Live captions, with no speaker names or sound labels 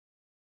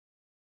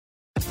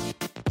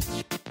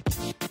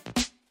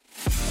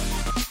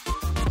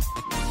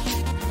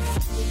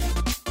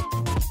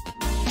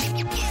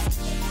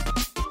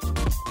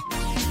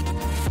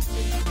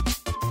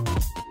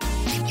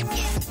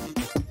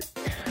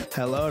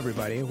Hello,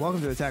 everybody. Welcome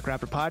to the Tech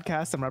Rapper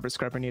Podcast. I'm Robert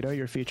Scarpanito,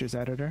 your features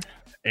editor.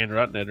 Andrew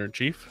Rutten,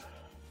 editor-in-chief.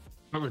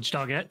 Rich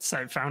Doggett,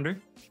 site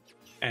founder.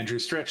 Andrew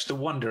Stretch, the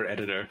Wonder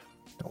editor.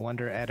 The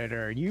Wonder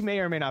editor. You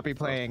may or may not be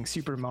playing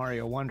Super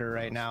Mario Wonder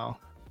right now.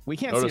 We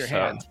can't Notice see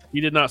your hand.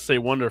 He did not say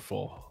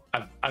wonderful.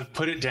 I've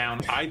put it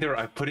down. Either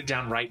I've put it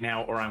down right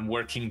now, or I'm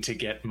working to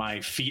get my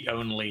feet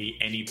only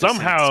any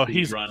Somehow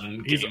he's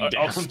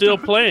still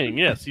playing.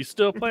 Yes, he's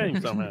still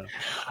playing somehow.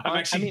 I'm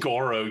actually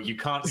Goro. You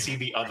can't see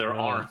the other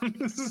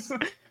arms.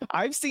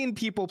 I've seen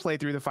people play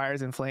through the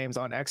Fires and Flames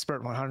on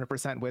expert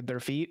 100% with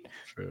their feet.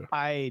 True.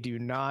 I do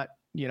not,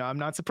 I'm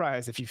not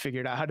surprised if you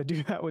figured out how to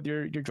do that with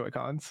your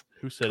Joy-Cons.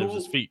 Who said it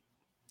was his feet?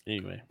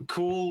 Anyway.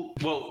 Cool.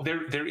 Well,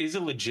 there is a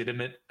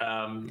legitimate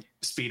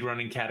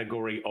speedrunning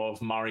category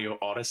of Mario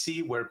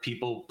Odyssey where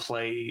people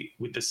play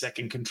with the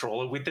second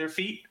controller with their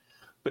feet.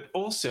 But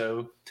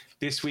also,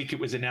 this week it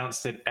was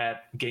announced that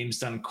at Games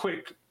Done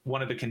Quick,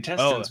 one of the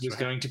contestants was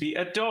going to be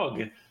a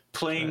dog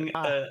playing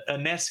a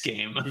NES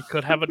game. You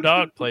could have a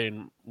dog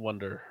playing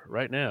Wonder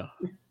right now.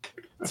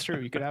 It's true.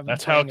 You could have.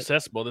 That's how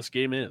accessible this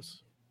game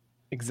is.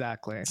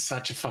 Exactly. It's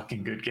such a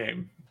fucking good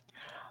game.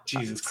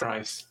 Jesus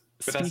Christ.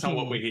 But that's not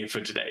what we're here for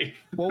today.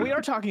 Well, we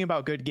are talking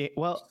about good game.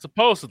 Well,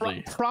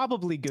 supposedly,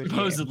 probably good.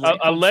 Supposedly,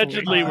 games.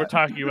 Allegedly, we're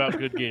talking about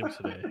good games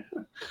today.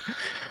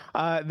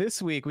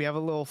 This week we have a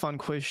little fun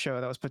quiz show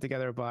that was put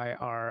together by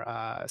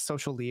our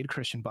social lead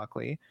Christian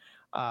Buckley.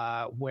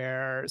 A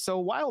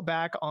while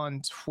back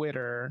on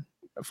Twitter,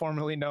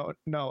 formerly known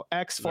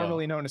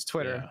as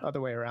Twitter, other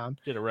way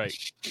around. Get it right.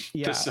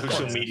 Yeah, the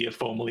social media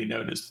formerly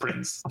known as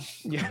Prince.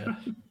 Yeah.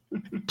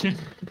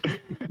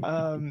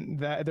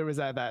 That there was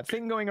that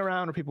thing going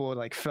around where people would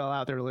like fill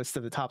out their list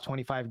of the top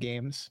 25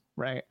 games,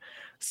 right?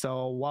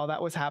 So while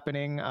that was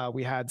happening,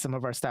 we had some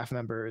of our staff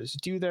members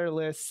do their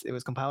lists. It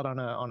was compiled on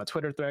a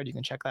Twitter thread. You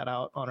can check that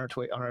out on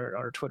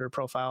our Twitter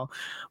profile.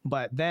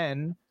 But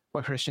then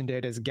what Christian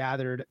did is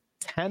gathered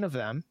 10 of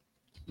them,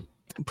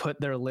 put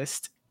their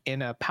list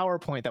in a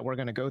PowerPoint that we're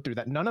going to go through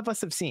that none of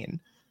us have seen,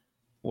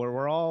 where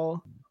we're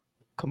all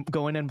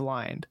going in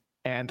blind.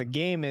 And the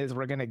game is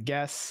we're going to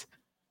guess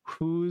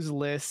whose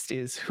list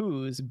is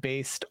whose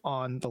based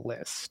on the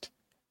list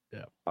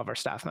of our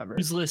staff members.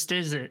 Whose list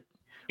is it?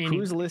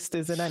 Whose list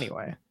is it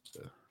anyway?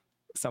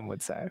 Some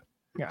would say.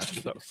 Yeah.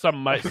 Some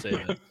might say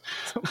that.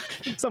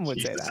 Some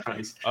would say that.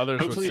 Christ.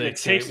 Others Hopefully would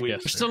say taste We're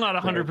guesser. still not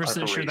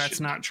 100% sure that's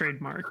not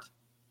trademarked.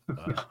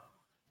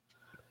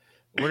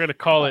 We're going to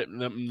call it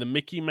the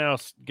Mickey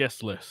Mouse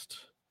guest list.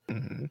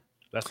 Mm-hmm.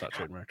 That's not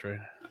trademarked, right?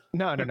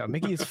 No.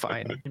 Mickey is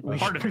fine. We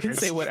Part of can it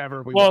say is.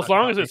 whatever we Well, want. as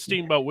long as it's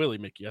Steamboat Willie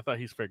Mickey. I thought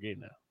he's fair game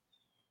now.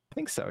 I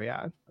think so,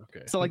 yeah.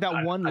 Okay. So like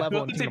that one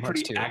level in I Kingdom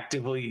Hearts 2.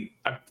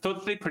 I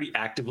thought they pretty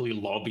actively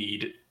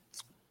lobbied,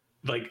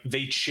 like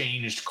they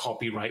changed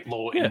copyright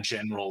law in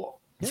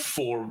general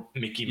for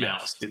Mickey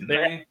Mouse, didn't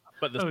they?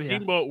 But the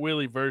Steamboat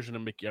Willie version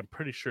of Mickey, I'm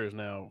pretty sure, is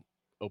now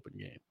open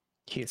game.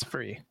 He is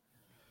free.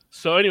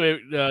 So anyway,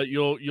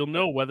 you'll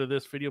know whether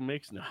this video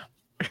makes no.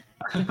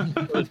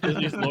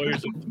 These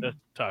lawyers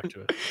talk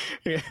to us.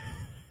 Yeah.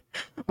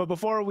 But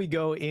before we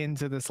go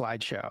into the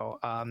slideshow,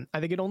 I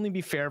think it'd only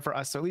be fair for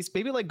us to at least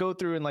maybe like go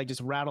through and like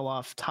just rattle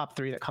off top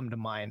 3 that come to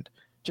mind,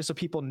 just so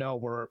people know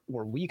where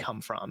we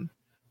come from,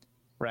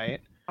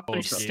 right? Top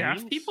 3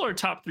 staff people or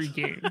top 3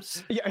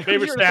 games? Yeah,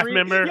 favorite staff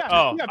member?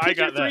 I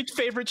got that. 3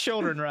 favorite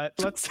children, right?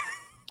 Let's.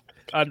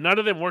 None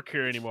of them work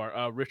here anymore.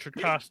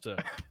 Richard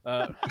Costa.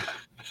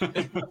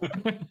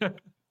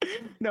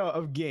 No,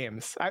 of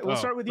games. We'll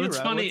start with you. It's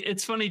funny.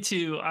 It's funny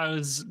too. I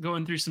was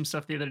going through some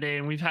stuff the other day,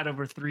 and we've had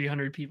over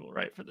 300 people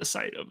write for the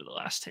site over the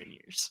last 10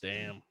 years.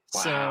 Damn.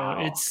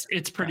 Wow. So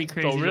it's pretty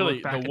crazy. So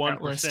really, to look back the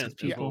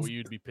 1% is what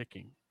you'd be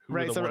picking.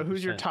 Right. So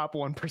who's your top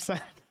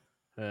 1%?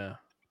 Yeah.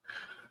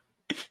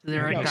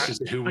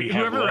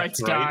 Whoever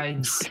writes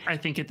guides, I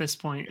think at this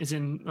point is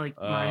in like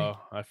my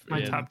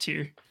top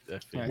tier.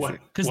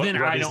 Because then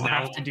I don't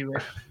have to do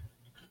it.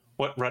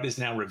 What Rudd is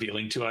now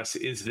revealing to us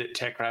is that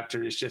Tech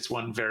Raptor is just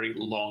one very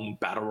long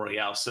battle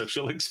royale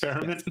social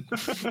experiment.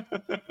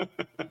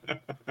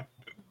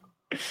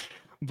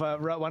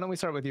 But Rudd, why don't we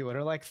start with you? What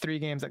are like 3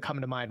 games that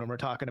come to mind when we're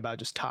talking about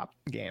just top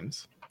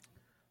games?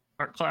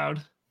 Dark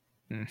Cloud.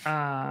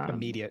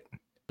 Immediate.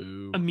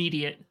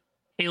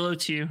 Halo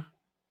 2.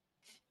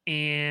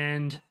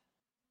 And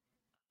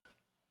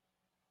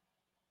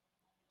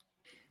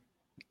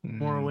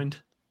Morrowind.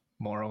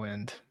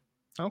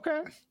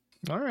 Okay.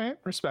 All right.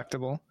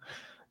 Respectable.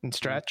 And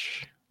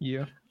Stretch,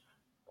 you?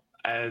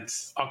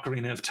 As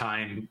Ocarina of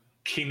Time,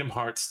 Kingdom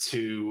Hearts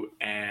 2,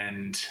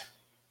 and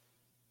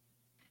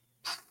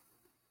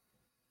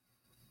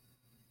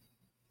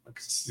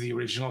the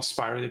original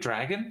Spyro the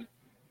Dragon.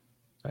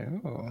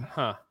 Oh.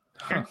 Huh.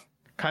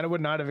 Kind of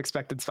would not have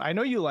expected. I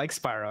know you like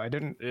Spyro. I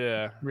didn't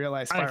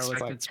realize Spyro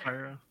was like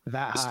Spyro.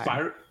 that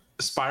high.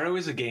 Spyro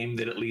is a game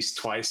that at least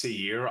twice a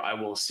year I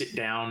will sit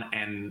down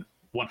and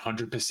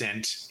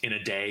 100% in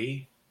a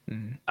day,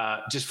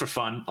 just for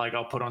fun. Like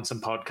I'll put on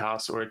some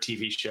podcasts or a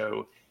TV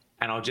show,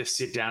 and I'll just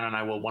sit down and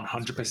I will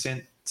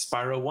 100%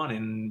 Spyro 1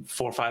 in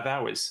 4 or 5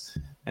 hours,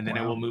 and then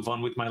I will move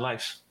on with my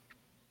life.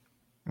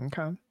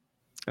 Okay.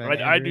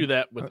 I do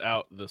that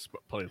without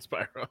playing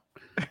Spyro.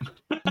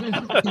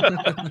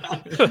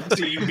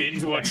 So you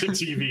binge watch a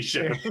TV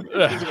show.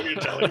 Is what you're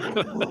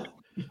telling me.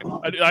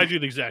 I do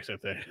the exact same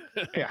thing.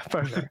 Yeah,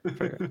 for sure.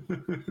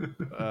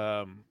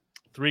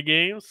 3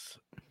 games.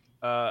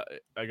 I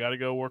got to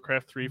go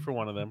Warcraft 3 for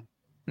one of them.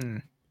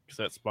 Because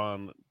that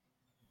spawned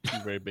 2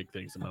 very big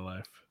things in my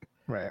life.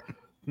 Right.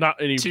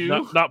 Not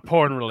not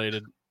porn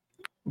related.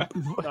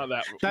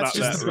 That's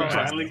just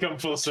finally come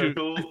full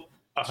circle.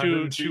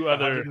 Two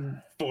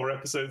other 4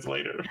 episodes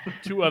later.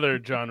 2 other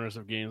genres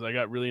of games. I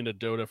got really into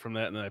Dota from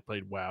that, and then I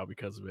played WoW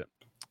because of it.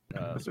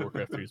 So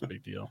Warcraft 3 is a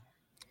big deal.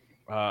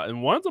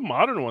 And one's a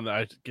modern one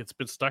that it's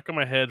been stuck in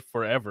my head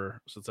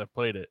forever since I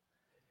played it,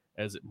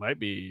 as it might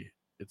be.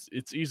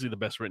 It's easily the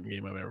best written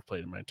game I've ever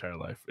played in my entire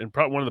life, and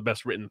probably one of the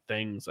best written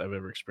things I've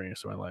ever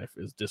experienced in my life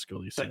is Disco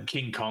Elysium. That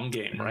King Kong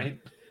game, right?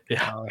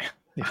 Yeah.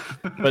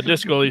 But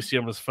Disco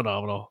Elysium is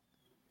phenomenal.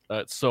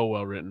 It's so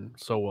well written,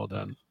 so well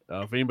done.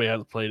 If anybody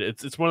hasn't played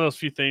it, it's one of those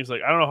few things.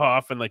 Like, I don't know how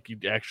often like you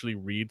actually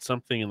read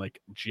something and like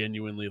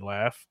genuinely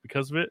laugh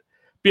because of it.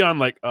 Beyond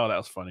like, oh, that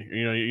was funny.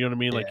 You know what I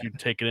mean? Like you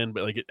take it in,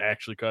 but like it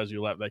actually caused you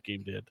to laugh. That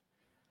game did.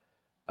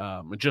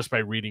 And just by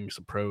reading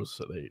some prose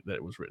that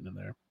it was written in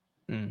there.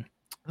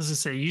 I was gonna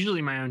say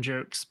usually my own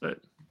jokes, but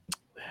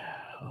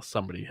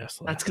somebody has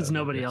to laugh. That's because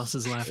nobody else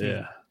is laughing.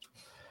 Yeah.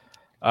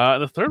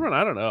 The third one,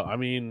 I don't know. I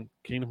mean,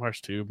 Kingdom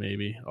Hearts 2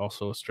 maybe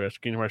also a stretch.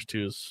 Kingdom Hearts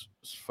 2 is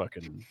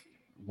fucking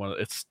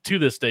it's to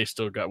this day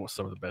still got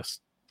some of the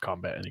best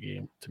combat in the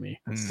game to me.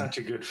 It's such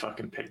a good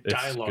fucking pick.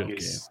 Dialogue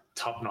is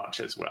top notch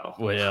as well.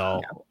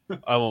 Well,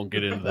 I won't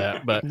get into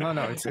that, but no,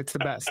 it's the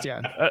best.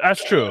 Yeah,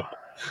 that's true.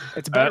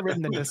 It's better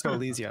written than Disco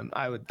Elysium.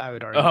 I would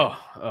argue.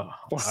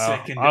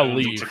 I'll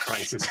leave to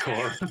Crisis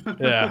Core.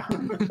 Yeah,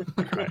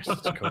 Crisis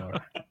Core.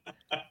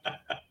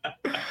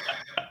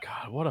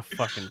 God, what a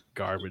fucking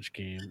garbage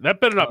game.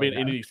 That better not be in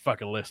any of these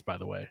fucking lists, by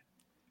the way.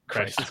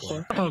 Crisis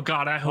Core. Oh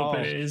God, I hope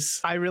it is.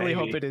 I really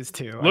hope it is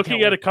too.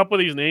 Looking at a couple of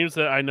these names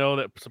that I know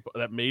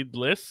that made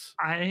lists,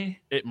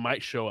 it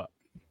might show up.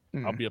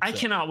 I'll be upset. I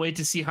cannot wait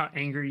to see how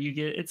angry you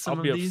get at some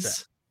of these.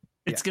 Upset.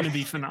 It's going to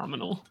be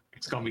phenomenal.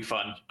 It's going to be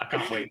fun. I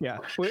can't wait. Yeah.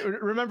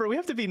 Remember, we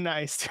have to be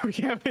nice. We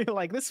have to be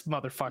like, this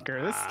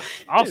motherfucker.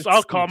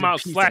 I'll call him out,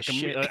 slack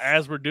him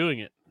as we're doing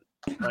it.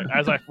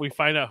 Like, we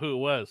find out who it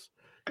was.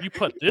 You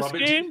put this Robert,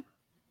 game?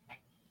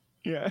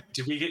 Yeah.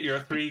 Did we get your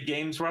 3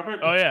 games,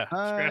 Robert? Oh, yeah.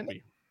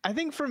 Scrappy. I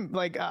think from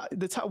like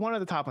one of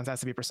the top ones has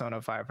to be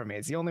Persona 5 for me.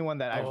 It's the only one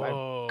that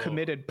I've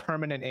committed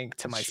permanent ink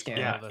to my skin.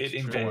 Yeah, it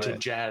invented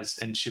jazz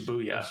and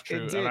Shibuya. That's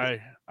true. And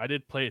I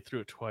did play it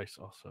through it twice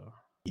also.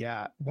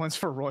 Yeah, once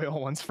for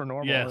Royal, once for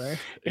normal. Yes. Right?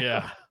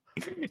 Yeah.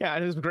 Yeah,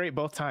 it was great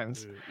both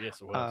times. Dude,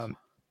 yes, it was.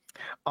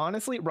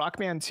 Honestly, Rock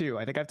Band 2,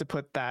 I think I have to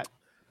put that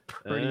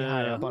pretty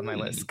high up on my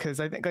list because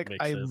I think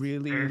I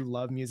really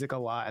love music a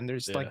lot, and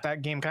there's like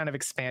that game kind of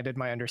expanded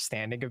my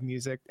understanding of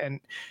music, and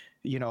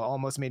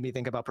almost made me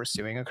think about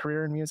pursuing a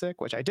career in music,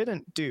 which I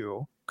didn't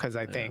do because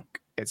I think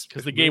it's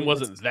because the game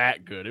wasn't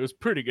that good. It was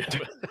pretty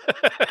good.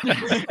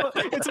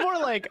 It's more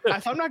like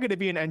if I'm not going to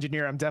be an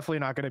engineer, I'm definitely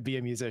not going to be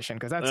a musician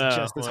because that's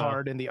just as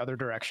hard in the other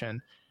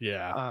direction.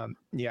 Yeah.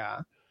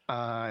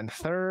 And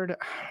third,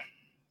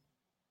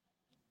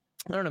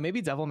 I don't know,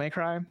 maybe Devil May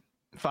Cry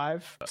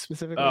 5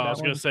 specifically. Oh, I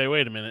was going to say,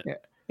 wait a minute.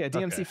 Yeah,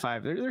 DMC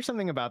 5. There's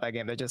something about that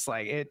game that just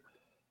like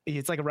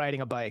it's like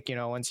riding a bike.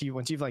 Once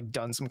you've like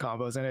done some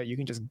combos in it, you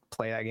can just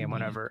play that game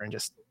whenever and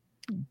just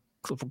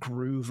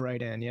groove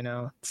right in.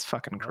 It's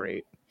fucking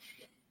great.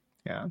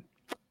 Yeah,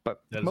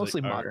 but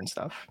mostly like modern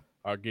stuff.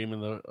 Our game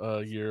of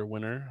the year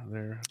winner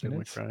there, Devil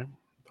May Cry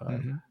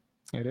 5.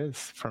 It is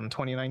from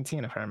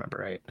 2019, if I remember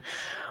right.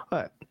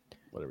 But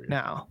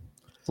now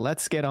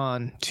let's get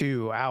on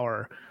to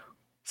our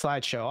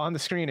slideshow on the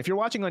screen. If you're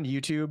watching on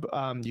YouTube,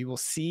 you will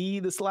see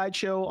the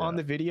slideshow on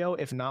the video.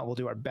 If not, we'll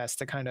do our best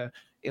to kind of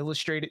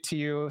illustrate it to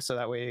you so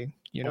that way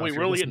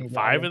we're only getting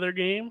 5 of their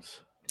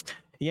games.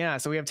 Yeah,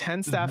 so we have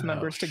 10 staff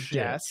members to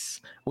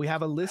guess. We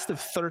have a list of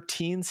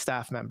 13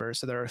 staff members,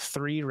 so there are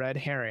 3 red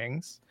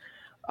herrings,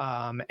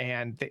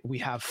 and we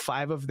have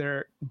 5 of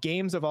their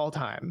games of all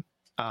time.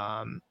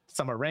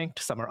 Some are ranked,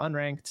 some are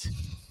unranked,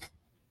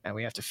 and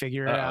we have to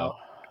figure it out.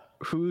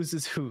 Whose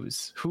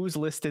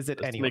list is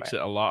it anyway? Makes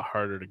it a lot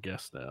harder to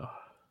guess now.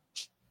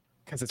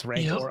 Because it's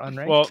ranked or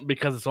unranked? Well,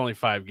 because it's only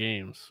 5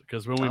 games.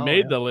 Because when we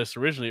made the list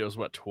originally, it was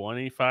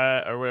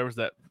 25 or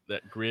whatever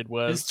that grid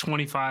was. It's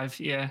 25,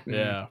 yeah.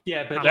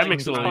 Yeah, but that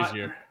makes it a little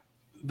easier.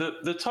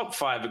 The top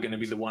 5 are going to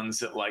be the ones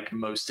that like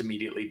most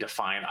immediately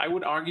define. I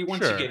would argue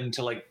once you get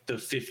into like the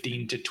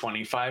 15 to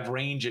 25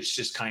 range, it's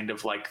just kind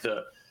of like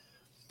the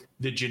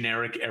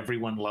generic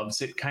everyone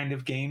loves it kind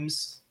of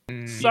games.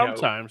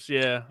 Sometimes,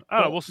 yeah. I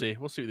don't know.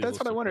 We'll see. That's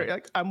what I wonder.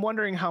 Like, I'm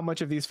wondering how much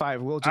of these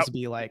 5 will just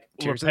be like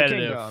Tears of the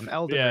Kingdom,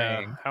 Elden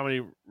Ring. How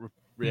many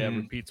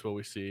repeats will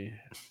we see?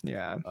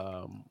 Yeah.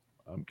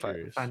 I'm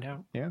curious. Find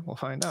out. Yeah, we'll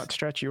find out.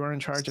 Stretch, you are in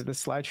charge of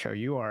this slideshow.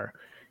 You are.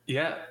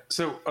 Yeah.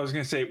 So I was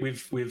going to say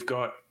we've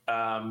got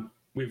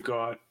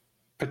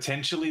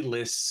potentially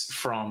lists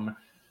from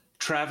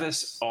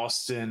Travis,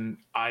 Austin,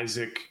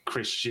 Isaac,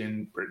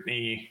 Christian,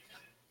 Brittany,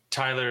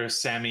 Tyler,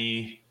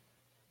 Sammy,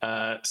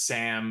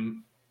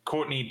 Sam,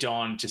 Courtney,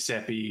 Don,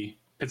 Giuseppe,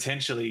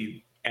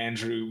 potentially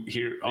Andrew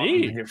here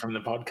from the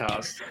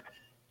podcast,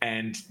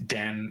 and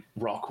Dan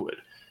Rockwood.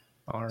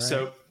 All right.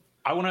 So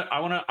I want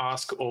to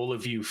ask all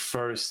of you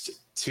first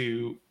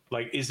to,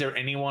 like, is there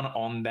anyone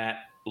on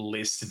that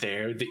list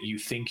there that you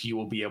think you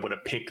will be able to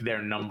pick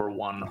their number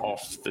one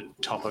off the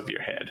top of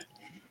your head?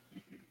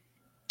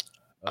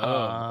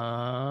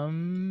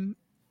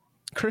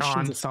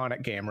 Christian's a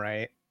Sonic game,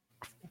 right?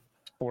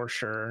 For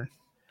sure.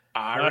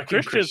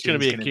 Christian's going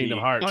to be a Kingdom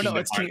Hearts. Oh no,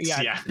 it's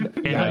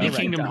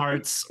Kingdom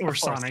Hearts or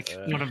Sonic,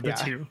 one of the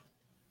two.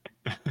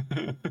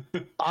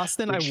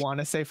 Austin, I want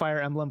to say Fire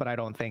Emblem, but I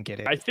don't think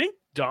it is. I think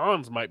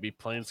Dawn's might be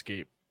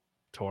Planescape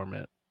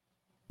Torment.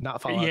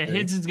 Not Fallout. Yeah,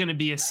 his is going to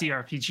be a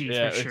CRPG.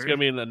 Yeah, for sure. It's going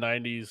to be in the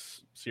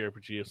 90s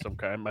CRPG of some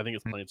kind. I think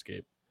it's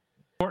Planescape.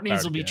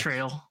 Courtney's will be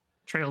Trails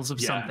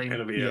of something.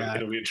 It'll be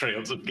a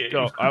Trails of game.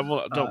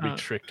 Don't be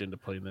tricked into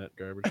playing that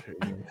garbage.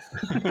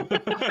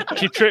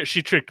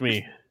 She tricked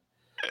me.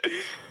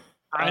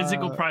 Isaac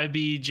will probably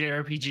be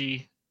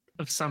JRPG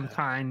of some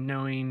kind,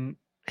 knowing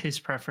his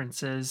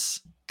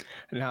preferences.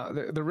 Now,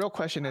 the real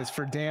question is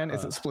for Dan: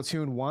 is it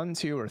Splatoon 1,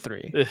 2, or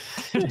 3? I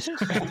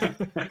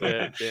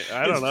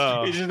don't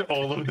know. It's just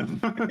all of them.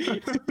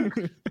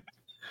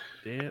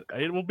 Dan,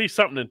 it will be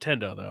something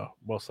Nintendo, though,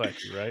 most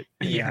likely, right?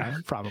 Yeah,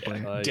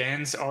 probably.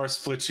 Dan's are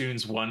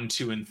Splatoons 1,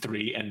 2, and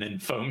 3, and then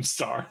Foam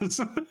Stars.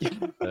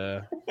 And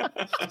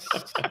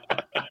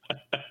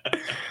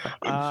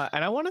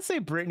I want to say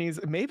Brittany's.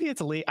 Maybe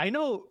it's League. I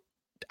know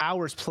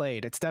hours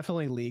played. It's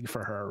definitely League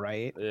for her,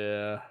 right?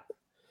 Yeah.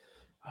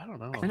 I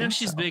don't know. I know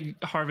she's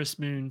big Harvest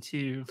Moon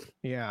too.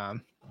 Yeah.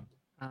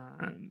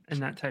 And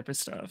that type of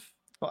stuff.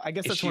 Well, I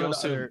guess is that's she one of the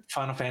also other...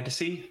 Final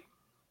Fantasy.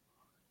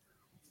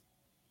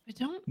 I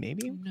don't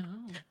maybe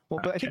know.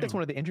 Well, but I think that's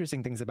one of the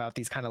interesting things about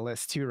these kind of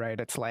lists too, right?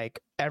 It's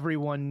like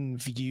everyone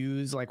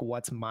views like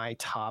what's my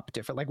top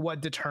different, like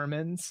what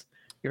determines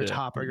your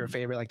top or your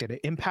favorite. Like, did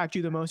it impact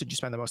you the most? Did you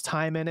spend the most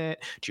time in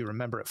it? Do you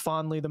remember it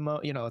fondly the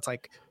most? You know, it's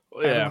like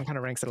everyone kind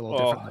of ranks it a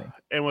little differently.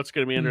 And what's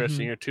going to be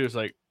interesting here too is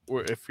like,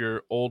 if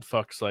you're old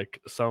fucks like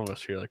some of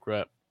us here, like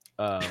Rhett,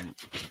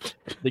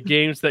 the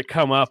games that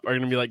come up are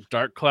going to be like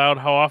Dark Cloud.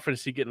 How often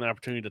is he getting an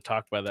opportunity to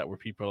talk about that where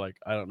people are like,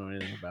 I don't know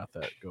anything about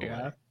that? Go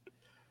away.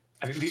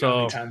 I think the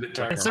only time that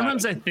Dark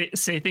sometimes I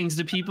say things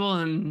to people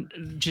and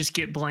just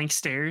get blank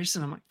stares,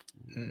 and I'm like,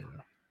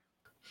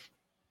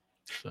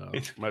 So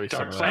it might be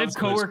I have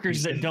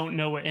coworkers that don't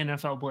know what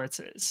NFL Blitz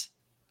is.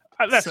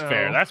 That's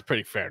fair. That's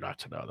pretty fair not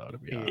to know, though, to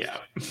be honest. Yeah.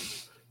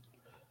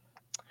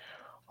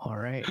 All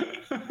right.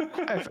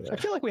 I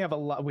feel like we have a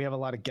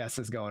lot of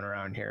guesses going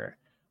around here.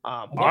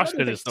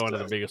 Austin is one of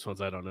the biggest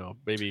ones I don't know.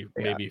 Maybe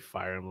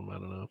Fire Emblem. I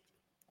don't know.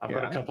 I've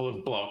got a couple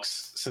of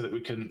blocks so that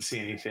we couldn't see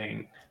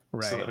anything.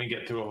 Right. So let me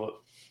get through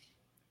all.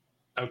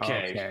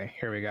 Okay.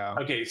 Here we go.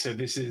 Okay, so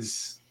this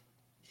is.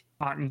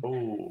 Cotton.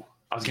 Oh,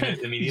 I was gonna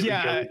immediately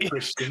go with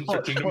Christian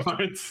for Kingdom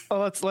Hearts.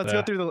 Let's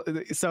go through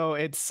the. So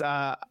it's.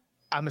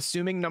 I'm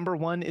assuming number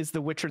one is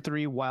The Witcher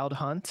 3 Wild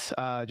Hunt.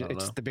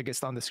 It's the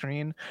biggest on the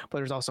screen, but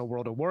there's also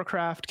World of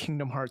Warcraft,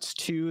 Kingdom Hearts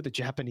 2, the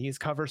Japanese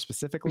cover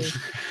specifically,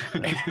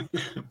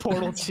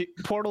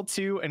 Portal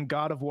 2, and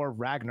God of War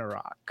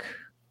Ragnarok.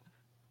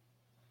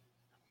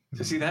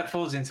 So see, that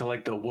falls into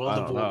like the World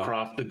of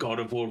Warcraft, the God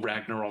of War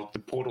Ragnarok, the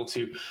Portal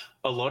 2.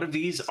 A lot of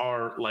these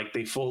are like,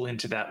 they fall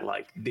into that,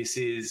 like, this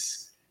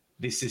is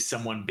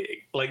someone big.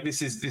 Like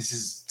this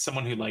is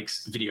someone who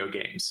likes video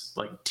games,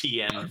 like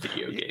TM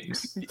video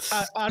games.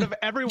 Out of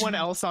everyone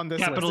else on this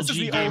list, this is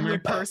the only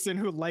person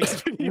who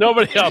likes video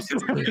Nobody else.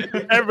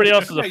 Everybody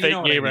else is a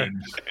fake gamer.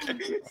 I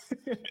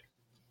mean?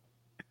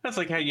 That's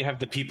like how you have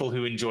the people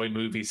who enjoy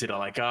movies that are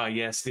like,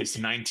 yes, this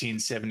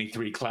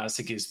 1973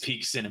 classic is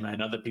peak cinema,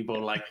 and other people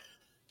are like,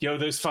 yo,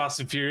 those Fast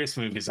and Furious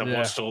movies, I've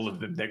watched all of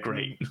them. They're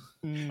great.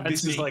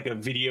 This is like a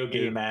video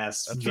game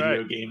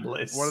game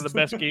list. One of the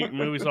best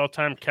movies all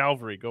time,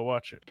 Calvary. Go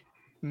watch it.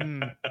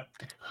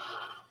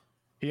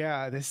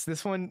 Yeah,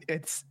 this one,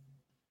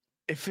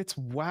 if it's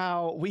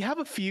WoW, we have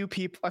a few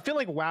people. I feel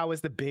like WoW is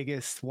the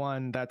biggest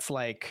one that's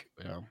like,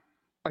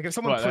 like if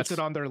someone puts it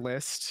on their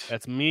list.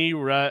 That's me,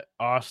 Rhett,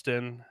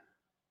 Austin.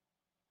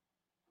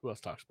 Who else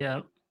talks about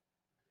it?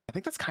 I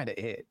think that's kind of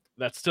it.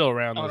 That's still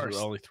around. Those are the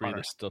only three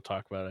that still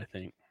talk about it, I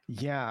think.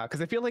 Yeah, because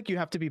I feel like you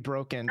have to be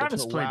broken to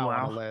put WoW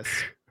on a list.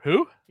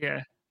 Who?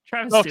 Yeah.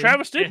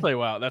 Travis did play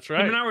WoW. That's right.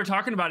 Him and I were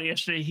talking about it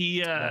yesterday.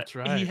 He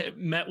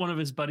met one of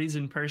his buddies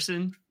in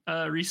person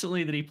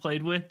recently that he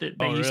played with that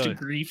they used to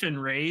grief in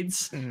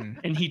raids,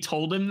 and he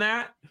told him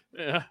that.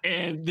 Yeah.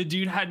 And the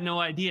dude had no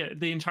idea.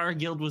 The entire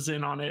guild was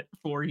in on it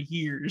for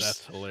years.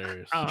 That's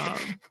hilarious.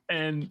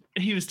 And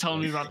he was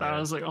telling me about that. I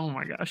was like, oh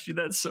my gosh, dude,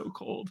 that's so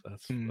cold.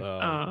 That's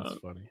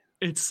funny.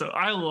 It's so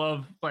I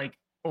love like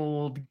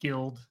old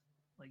guild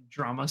like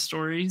drama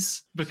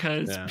stories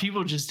because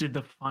people just did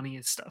the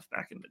funniest stuff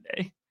back in the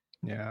day.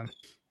 Yeah.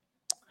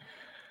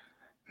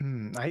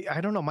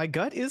 I don't know. My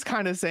gut is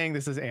kind of saying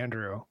this is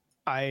Andrew.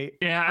 I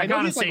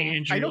gotta say,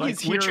 Andrew, I know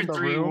he's here Witcher in the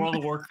 3, room. World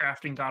of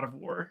Warcraft, and God of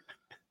War.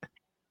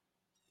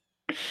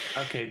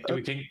 Okay, do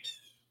we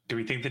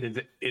think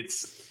that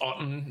it's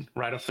Otten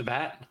right off the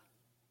bat?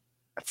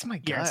 That's my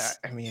gut. Yes.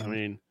 I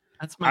mean,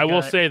 that's my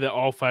will gut. say that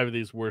all 5 of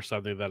these were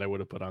something that I would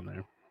have put on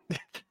there.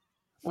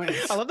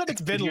 I love that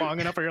it's been long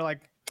enough where you're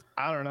like,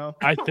 I don't know.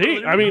 I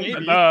think. I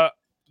mean,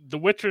 The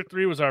Witcher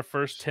 3 was our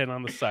first 10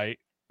 on the site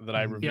that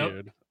I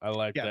reviewed. Yep. I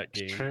like that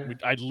game.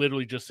 I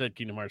literally just said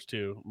Kingdom Hearts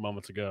 2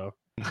 moments ago.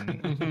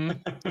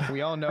 Mm-hmm.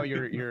 We all know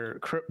your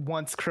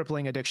once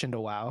crippling addiction to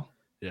WoW.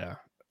 Yeah.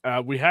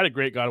 We had a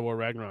great God of War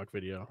Ragnarok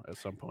video at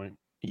some point.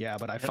 Yeah,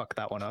 but I fucked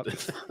that one up.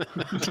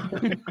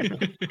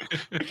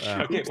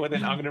 Okay, well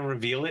then I'm going to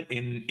reveal it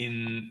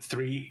in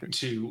 3,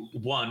 2,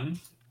 1.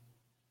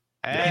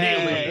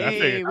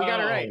 Hey, we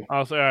got it right.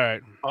 I'll say, all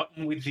right.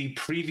 Otten with the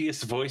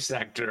previous voice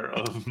actor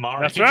of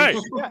Mario. That's right.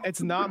 Yeah,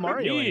 it's not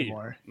Mario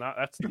anymore.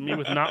 That's me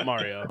with not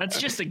Mario. That's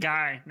just a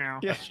guy now.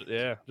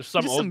 Yeah, just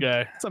some old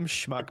guy. Some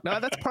schmuck. No,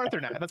 that's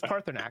Parthenax. That's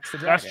Parthenax, the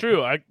dragon. That's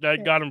true. I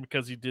got him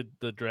because he did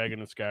the dragon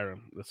in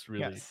Skyrim. That's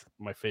really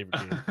my favorite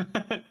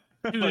game.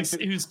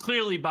 Who's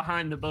clearly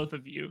behind the both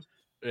of you.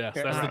 Yes,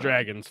 that's the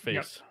dragon's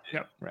face.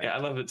 Yep. Right. Yeah, I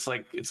love it.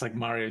 It's like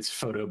Mario's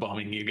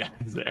photobombing you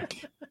guys there.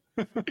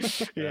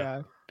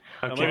 Yeah.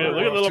 Okay,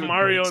 look at little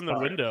Mario in the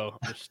window,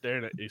 just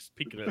staring at. He's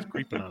peeking at us,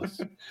 creeping on us.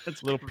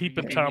 That's little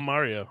peeping Tom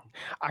Mario.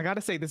 I gotta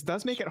say, this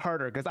does make it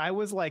harder because I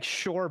was like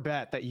sure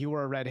bet that you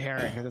were a red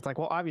herring because it's like,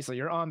 well, obviously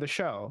you're on the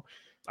show.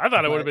 I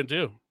thought it would have been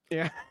too.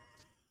 Yeah.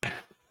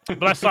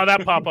 But I saw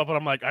that pop up and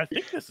I'm like, I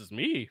think this is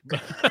me.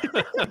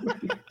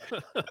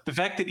 The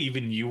fact that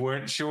even you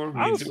weren't sure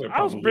means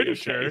I was pretty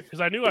sure because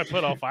I knew I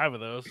put all 5 of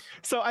those.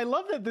 So I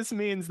love that this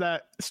means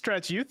that,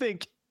 Stretch, you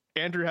think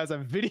Andrew has a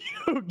video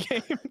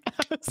game.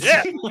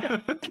 Yeah.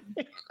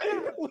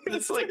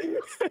 It's like,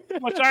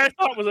 which I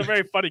thought was a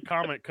very funny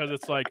comment because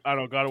it's like, I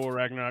don't know, God of War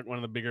Ragnarok, one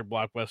of the bigger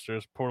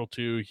blockbusters. Portal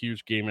 2,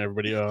 huge game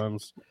everybody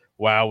owns.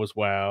 WoW was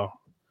WoW.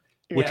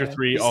 Witcher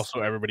 3 also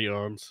everybody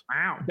owns.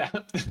 Wow.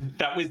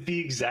 That was the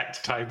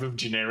exact type of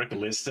generic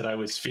list that I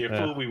was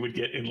fearful we would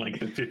get in like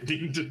the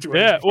 15 to 25.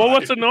 Yeah, well,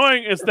 what's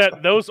annoying is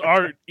that those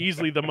are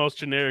easily the most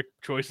generic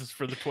choices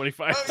for the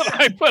 25 that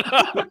I put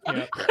up.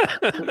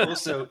 But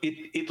also,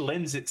 it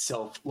lends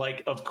itself,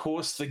 like, of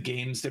course, the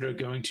games that are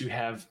going to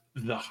have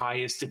the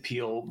highest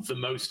appeal, the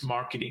most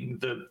marketing,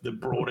 the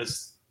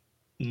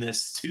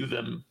broadestness to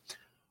them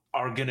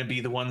are going to be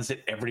the ones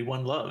that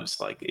everyone loves.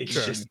 Like, it's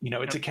just,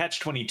 it's a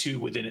catch-22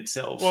 within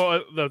itself.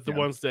 Well, the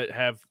ones that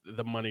have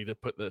the money to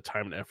put the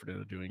time and effort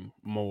into doing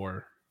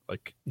more,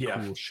 like,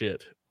 cool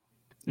shit.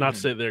 Not to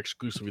say they're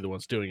exclusively the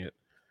ones doing it,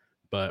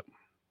 but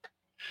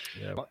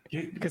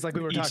because like we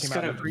were talking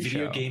about in the pre-show,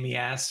 video gamey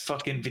ass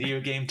fucking video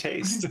game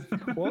taste.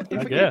 Well,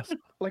 I guess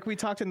like we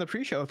talked in the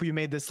pre-show, if we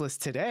made this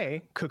list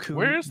today, Cocoon,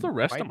 where is the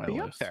rest of my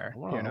list? Up there,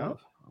 I'm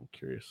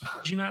curious.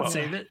 Did you not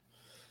save it?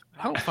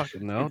 I don't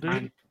fucking know,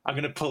 dude. I'm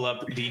gonna pull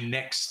up the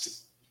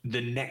next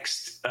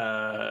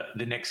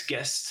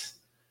guest.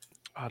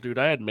 Oh, dude,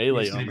 I had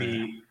Melee on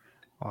there.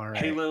 All right.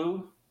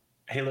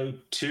 Halo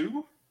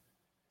 2,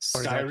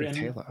 Skyrim.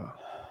 Halo.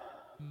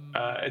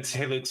 It's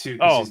Halo 2.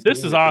 Oh,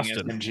 this is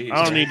Austin. SMGs.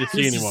 I don't need to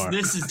see anymore.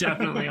 This is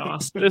definitely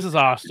Austin. This is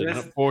Austin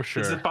for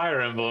sure. It's a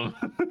Fire Emblem.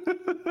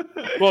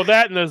 Well,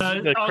 that and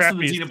the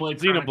crappy the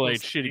Xenoblade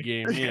shitty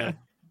game. Yeah.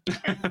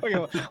 Okay,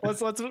 well,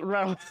 let's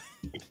rattle.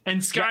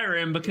 And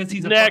Skyrim because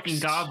he's a fucking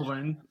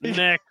goblin.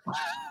 Next.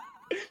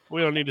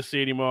 We don't need to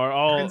see anymore.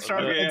 All Star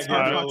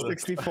Fox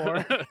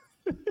 64.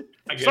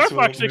 Star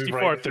Fox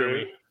 64 through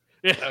me.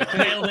 Yeah.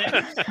 Nailed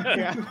it.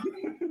 Yeah.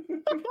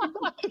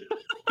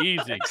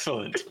 Easy.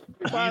 Excellent.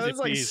 Wow, that's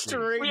like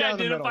straight we down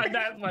the middle. identified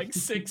that in like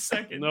 6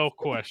 seconds. No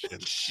question.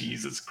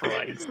 Jesus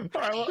Christ.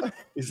 All right, well,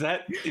 is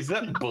that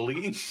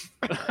bullying?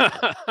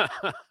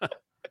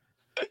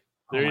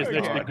 There is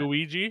next to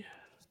Guigi.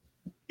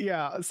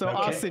 Yeah, so okay.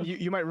 Austin,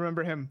 you might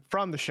remember him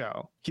from the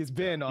show. He's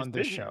been on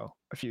this show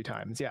a few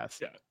times.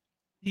 Yes. Yeah.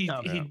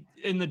 He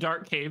in the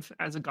dark cave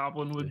as a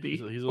goblin would be.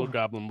 He's a little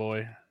goblin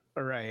boy.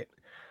 All right.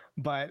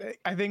 But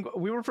I think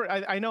we were.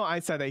 I know I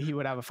said that he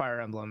would have a Fire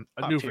Emblem.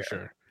 I knew for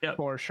sure. Yep.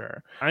 For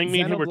sure. I think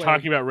me and him were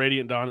talking about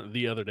Radiant Dawn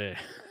the other day.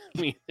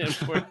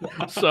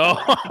 So.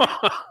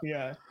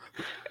 Yeah.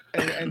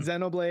 And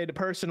Xenoblade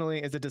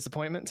personally is a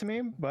disappointment to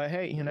me, but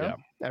hey,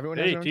 everyone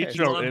has their own taste.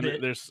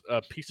 And there's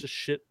a piece of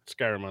shit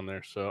Skyrim on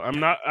there, so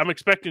I'm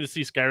expecting to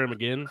see Skyrim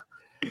again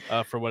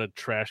for what a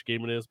trash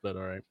game it is, but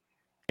all right.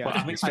 Yeah, well,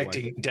 I'm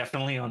expecting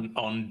definitely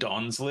on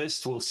Don's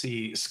list we'll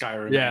see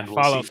Skyrim. Yeah, and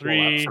Fallout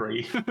 3.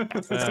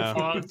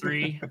 Fallout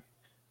 3.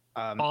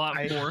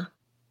 Fallout 4.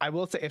 I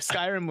will say, if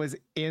Skyrim was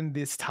in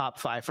this top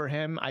 5 for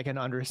him, I can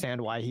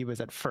understand why he was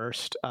at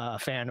first a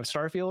fan of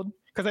Starfield.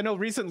 Because I know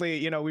recently,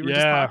 we were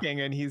just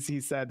talking, and he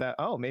said that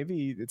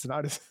maybe it's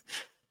not as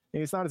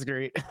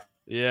great.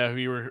 Yeah,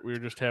 we were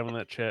just having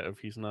that chat of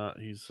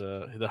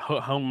the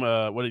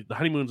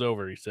honeymoon's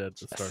over. He said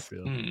to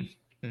Starfield.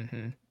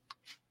 Mm-hmm.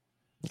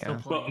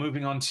 Yeah. Well,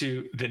 moving on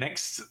to the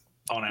next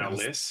on our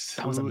list.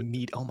 That was a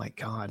neat. Oh my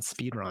god,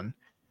 speedrun.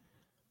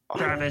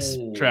 Travis.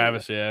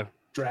 Travis, yeah.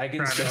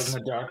 Dragon's Dogma,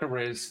 Dark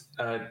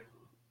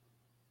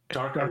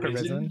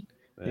Arisen,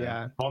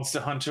 yeah, Monster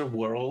Hunter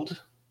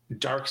World,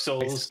 Dark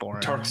Souls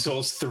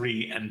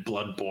 3, and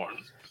Bloodborne.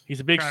 He's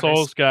a big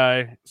Souls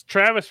guy.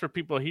 Travis, for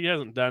people, he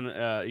hasn't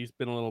done. He's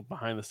been a little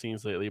behind the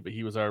scenes lately, but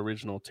he was our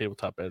original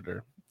tabletop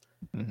editor,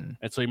 and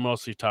so he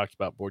mostly talked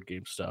about board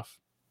game stuff.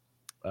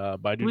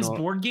 But I do know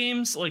board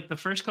games like the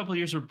first couple of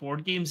years were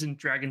board games and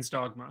Dragon's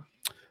Dogma.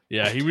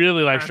 Yeah, he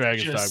really likes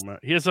Dragon's Dogma.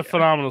 He has a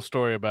phenomenal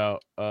story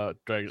about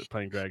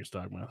playing Dragon's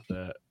Dogma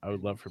that I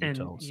would love for him to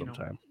tell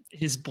sometime.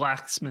 His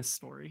blacksmith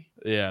story.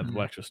 Yeah, the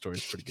blacksmith story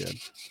is pretty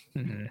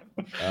good.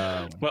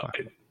 Well,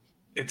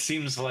 it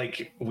seems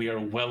like we are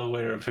well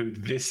aware of who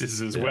this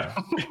is as well.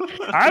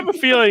 I have a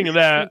feeling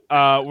that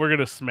we're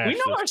gonna smash. We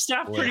know our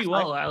staff pretty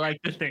well. I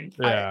like to think.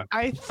 Yeah,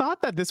 I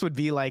thought that this would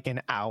be like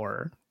an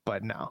hour,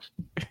 but no.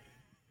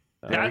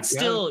 That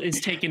still is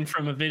taken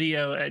from a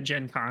video at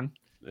Gen Con.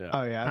 Yeah.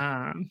 Oh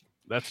yeah.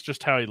 That's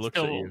just how he looks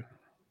at you.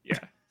 Yeah.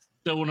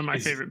 Still one of my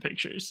favorite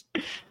pictures.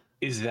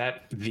 Is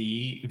that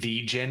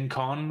the Gen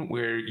Con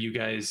where you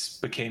guys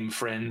became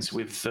friends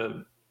with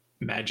the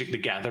Magic the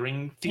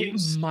Gathering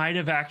thieves? It might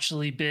have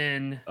actually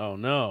been. Oh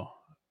no.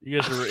 You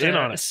guys were in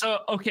on it. So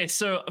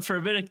for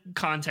a bit of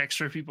context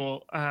for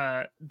people,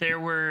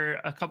 there were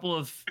a couple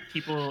of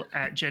people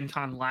at Gen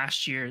Con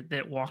last year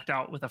that walked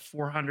out with a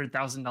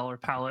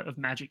 $400,000 pallet of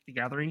Magic the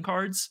Gathering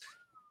cards.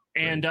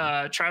 And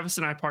Travis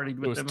and I partied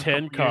with them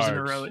 10 years in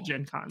a row at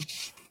Gen Con.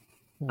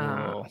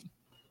 Whoa.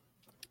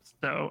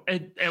 So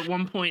at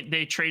one point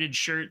they traded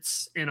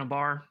shirts in a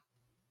bar.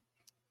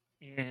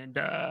 And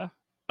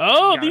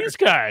these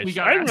guys.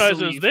 I didn't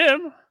realize it was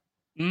them.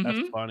 Mm-hmm.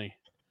 That's funny.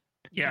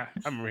 Yeah.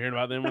 I remember hearing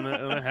about them when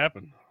that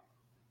happened.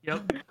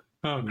 Yep.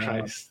 Oh,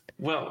 Christ.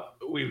 Well,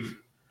 we've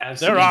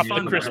they're off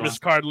the Christmas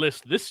card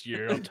list this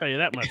year. I'll tell you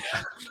that much.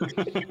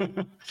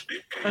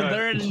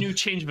 They're in a new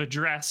change of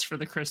address for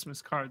the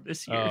Christmas card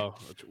this year.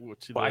 Well,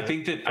 I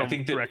think that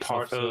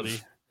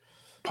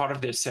part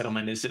of their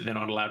settlement is that they're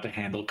not allowed to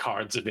handle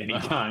cards of any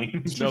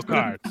kind. No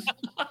cards,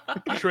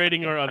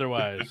 trading or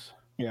otherwise.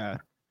 Yeah.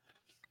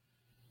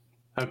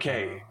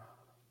 Okay,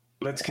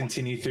 let's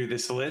continue through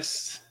this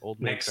list.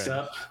 Next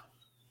up,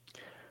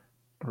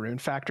 Rune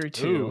Factory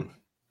 2,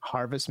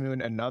 Harvest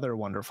Moon: Another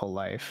Wonderful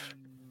Life,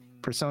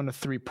 Persona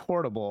 3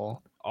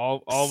 Portable,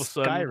 all of a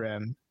sudden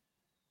Skyrim,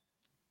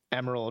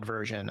 Emerald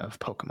version of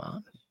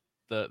Pokemon.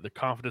 The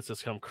confidence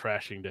has come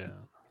crashing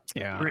down.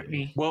 Yeah.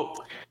 Brittany. Well,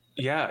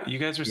 yeah, you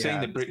guys were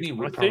saying that Brittany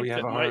would probably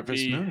have a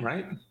Harvest Moon,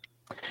 right?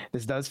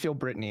 This does feel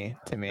Brittany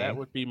to me. That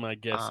would be my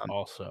guess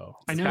also.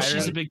 I know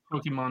she's a big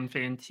Pokemon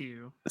fan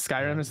too.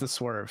 Skyrim is the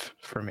swerve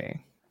for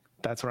me.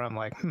 That's where I'm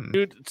like,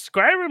 Dude,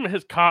 Skyrim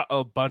has caught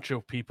a bunch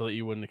of people that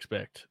you wouldn't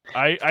expect.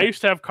 I used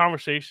to have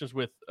conversations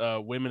with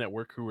women at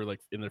work who were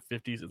like in their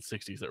 50s and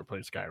 60s that were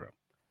playing Skyrim.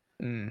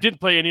 Didn't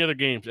play any other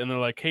games. And they're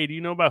like, hey, do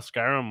you know about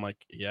Skyrim? I'm like,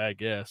 yeah, I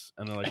guess.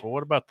 And they're like, well,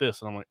 what about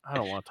this? And I'm like, I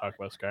don't want to talk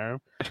about Skyrim.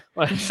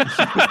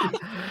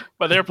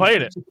 But they're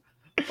playing it.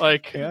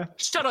 Like, yeah.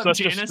 Shut up,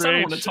 Janice. I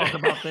don't want to talk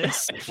about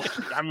this.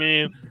 I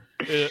mean,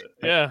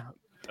 yeah.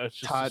 That's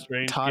just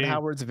Todd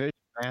Howard's vision,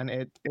 man.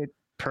 It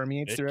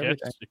permeates through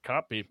everything. It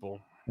caught people.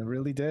 It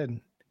really did.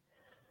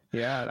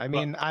 Yeah, I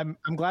mean, I'm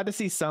glad to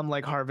see some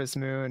like Harvest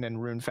Moon and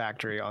Rune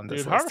Factory on this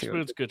list Harvest too.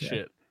 Moon's good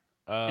shit.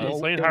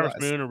 Playing Harvest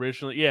Moon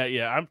originally,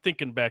 yeah. I'm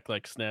thinking back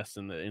like SNES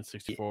and the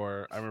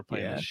N64. I remember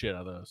playing the shit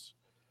out of those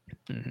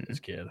as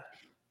a kid.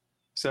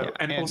 So,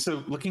 and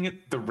also looking at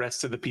the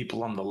rest of the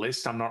people on the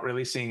list, I'm not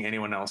really seeing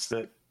anyone else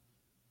that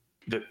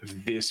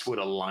this would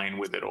align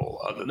with at all,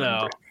 other than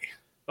Brittany.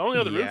 The only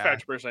other Rune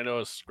Factory person I know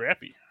is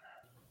Scrappy.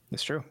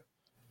 That's true.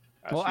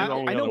 Well,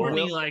 I know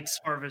Will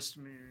likes Harvest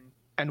Moon.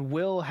 And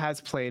Will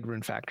has played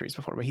Rune Factories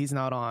before, but he's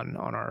not on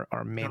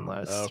our main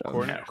list.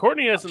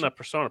 Courtney isn't a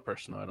Persona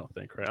person, I don't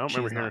think, right? I don't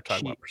remember hearing her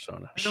talk about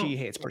Persona. She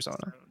hates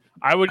Persona.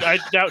 I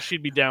doubt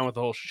she'd be down with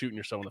the whole shooting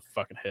yourself in the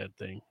fucking head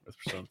thing with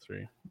Persona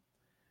 3.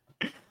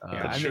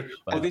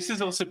 Well, this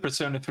is also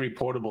Persona 3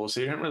 Portable,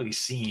 so you don't really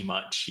see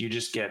much. You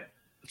just get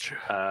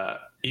a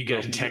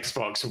text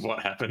box of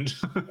what happened.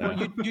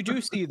 Well, you do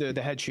see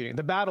the head shooting.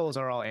 The battles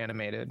are all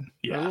animated.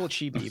 They're a little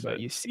chibi, but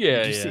you see.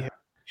 See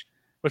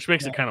which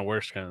makes it kind of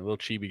worse, kind of little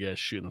chibi guys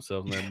shooting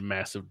themselves in their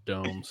massive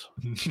domes.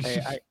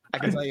 Hey, I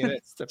can tell you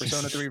this: the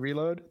Persona 3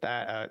 Reload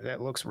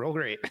that looks real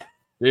great,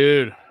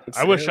 dude.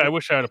 I wish I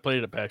would have played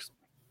it at PAX.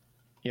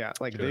 Yeah,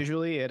 like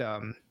visually, it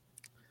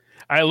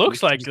it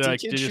looks like they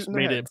just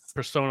made it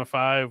Persona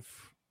 5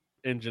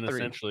 engine 3.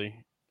 Essentially,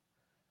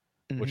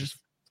 which is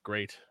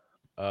great.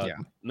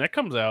 And that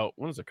comes out.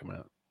 When does it come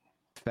out?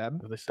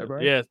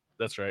 February? Yeah,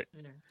 that's right.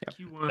 Yeah.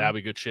 That'd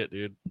be good shit,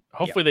 dude.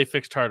 Hopefully they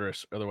fix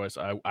Tartarus. Otherwise,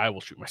 I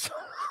will shoot myself.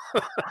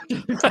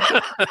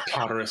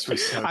 Tartarus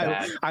was so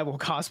bad. I will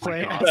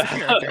cosplay as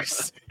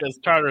characters. Because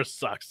Tartarus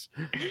sucks.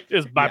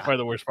 It's by far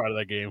the worst part of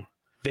that game.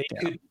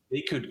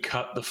 They could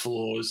cut the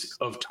floors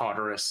of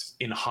Tartarus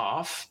in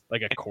half,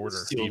 like a quarter.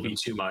 Still be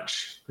too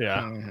much.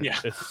 Yeah,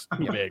 it's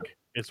big.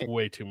 It's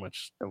way too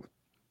much.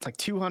 It's like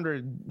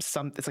 200 It's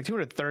like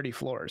 230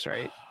 floors,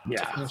 right?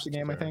 Yeah, to finish the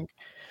game, I think.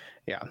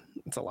 Yeah,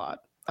 it's a lot.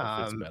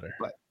 It's better.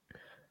 But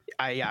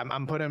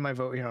I'm putting my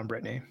vote here on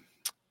Brittany.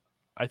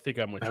 I think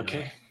I'm with you.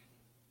 Okay.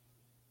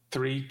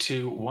 3,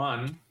 2,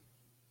 1.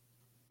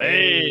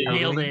 Hey,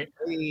 nailed it.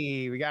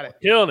 Hey, we got it.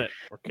 Killing it.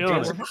 We're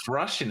killing it. We're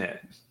crushing it.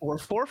 We're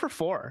 4 for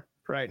 4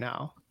 right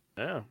now.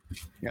 Yeah.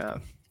 Yeah.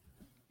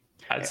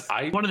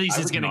 One of these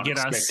is going to get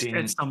us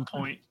at some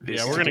point.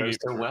 Yeah, we're going to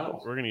get so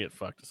well. We're going to get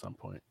fucked at some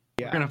point.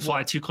 Yeah. We're going to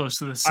fly too close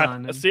to the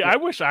sun. I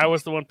wish I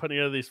was the one putting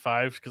together these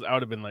 5s because I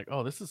would have been like,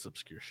 oh, this is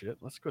obscure shit.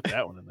 Let's put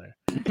that one in there.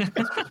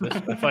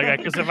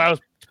 Because if I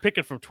was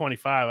picking from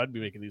 25, I'd be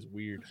making these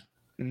weird.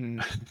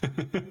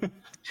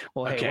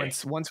 Well, hey,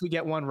 once we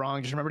get one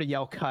wrong, just remember to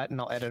yell cut,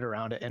 and I'll edit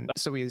around it, and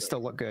so we still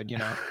look good, you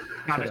know.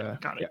 Got it.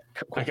 Yeah,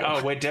 cool.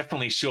 Oh, we're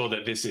definitely sure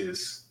that this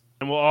is.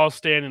 And we'll all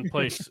stand in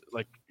place,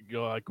 like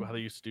how they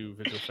used to do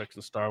visual effects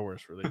in Star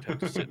Wars, where they have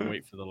to sit and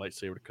wait for the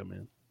lightsaber to come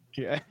in.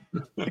 Yeah.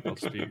 I'll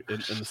just be in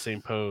the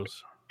same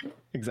pose.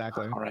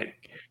 Exactly. All right.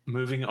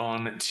 Moving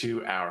on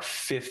to our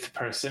 5th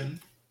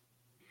person.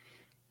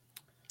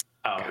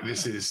 Oh,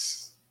 this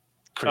is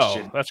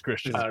Christian. Oh, that's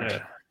Christian.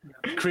 Yeah.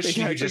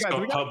 Christian, who just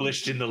got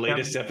published in the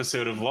latest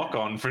episode of Lock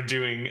On for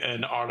doing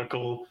an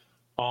article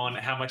on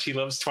how much he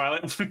loves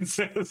Twilight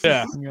Princess.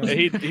 Yeah.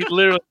 He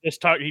literally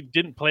just talked. He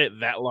didn't play it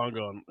that long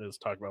ago and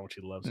just talked about how much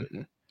he loves it.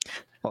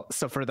 Well,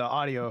 so for the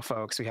audio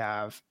folks, we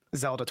have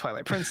Zelda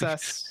Twilight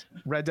Princess,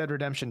 Red Dead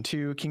Redemption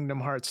 2, Kingdom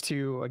Hearts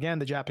 2, again,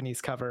 the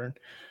Japanese cover,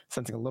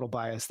 sensing a little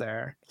bias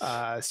there,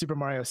 Super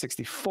Mario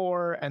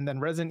 64, and then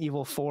Resident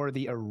Evil 4,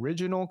 the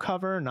original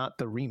cover, not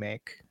the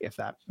remake, if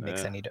that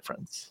makes any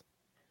difference.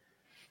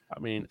 I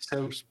mean,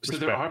 so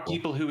there are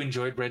people who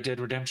enjoyed Red Dead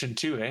Redemption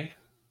 2, eh?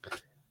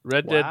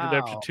 Red Dead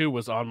Redemption 2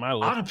 was on my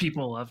list. A lot of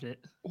people loved it.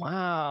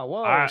 Wow.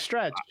 Whoa,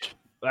 stretch.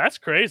 That's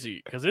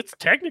crazy because it's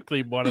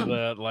technically one of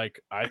the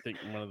I think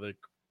one of the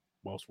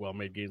most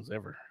well-made games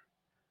ever.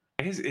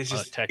 It's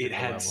just it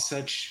had level.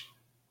 Such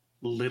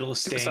little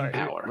staying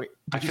power. Wait,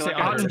 I feel like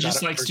Autumn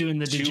just likes doing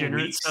the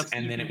degenerate stuff,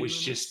 and then it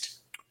was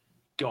just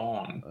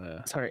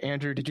gone. Sorry,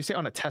 Andrew. Did you say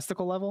on a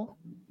testicle level?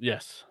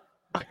 Yes.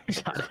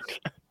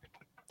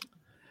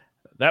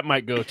 That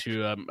might go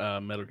to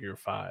Metal Gear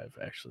 5,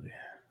 actually.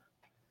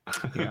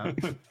 Yeah.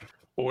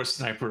 Or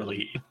Sniper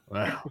Elite.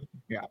 Wow.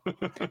 Yeah.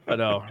 But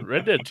no,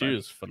 Red Dead 2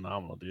 is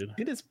phenomenal, dude.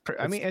 It is.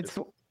 It's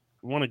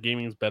one of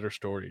gaming's better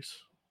stories.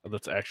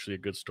 That's actually a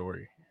good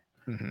story.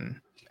 Mm-hmm.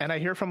 And I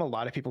hear from a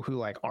lot of people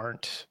who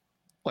aren't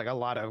a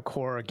lot of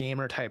core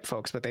gamer type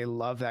folks, but they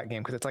love that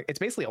game because it's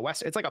basically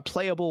it's like a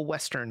playable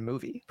Western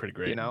movie. Pretty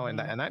great, you know, and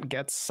that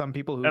gets some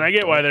people who. And I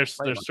get why there's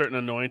certain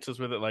annoyances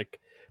with it, like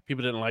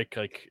people didn't like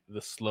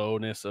the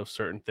slowness of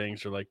certain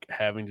things, or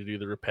having to do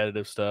the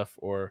repetitive stuff,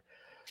 or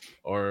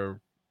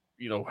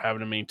having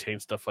to maintain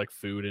stuff like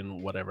food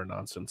and whatever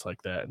nonsense like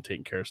that, and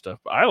taking care of stuff.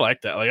 But I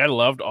like that. I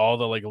loved all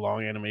the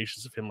long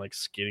animations of him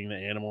skinning the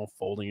animal,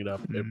 folding it up,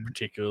 and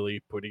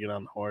particularly putting it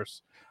on the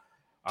horse.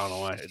 I don't know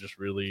why. It just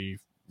really,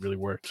 really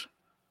worked.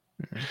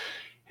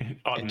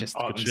 Autumn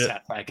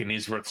sat back in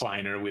his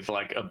recliner with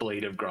a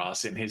blade of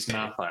grass in his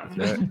mouth. I was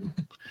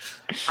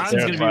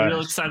going to be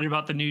real excited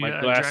about the new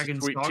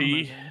Dragon's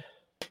Dogma.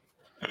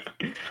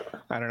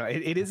 I don't know.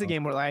 It is a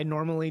game where I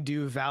normally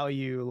do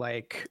value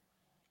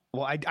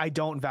I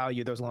don't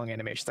value those long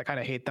animations. I kind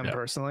of hate them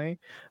personally,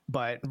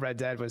 but Red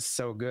Dead was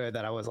so good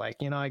that I was like,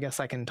 I guess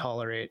I can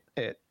tolerate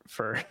it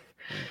for.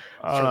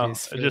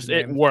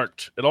 It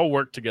worked. It all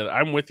worked together.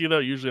 I'm with you though.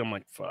 Usually I'm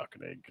like, fuck,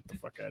 get the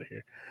fuck out of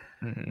here.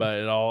 Mm-hmm.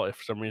 But if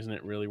for some reason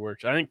it really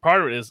works. I think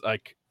part of it is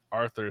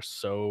Arthur's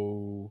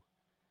so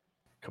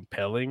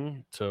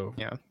compelling to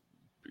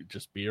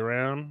just be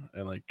around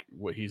and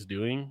what he's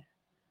doing.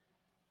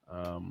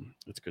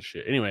 It's good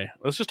shit. Anyway,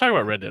 let's just talk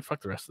about Red Dead.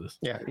 Fuck the rest of this.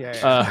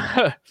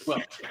 Yeah.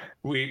 Well,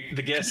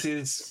 the guess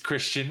is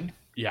Christian.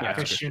 Yeah,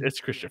 Christian. It's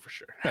Christian for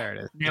sure. There it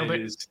is. Nailed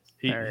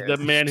it. The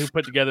man who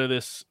put together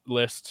this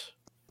list.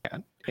 Yeah,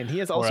 and he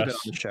has also been on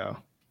the show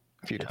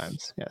a few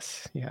times.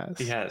 Yes, he has.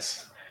 He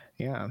has.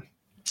 Yeah.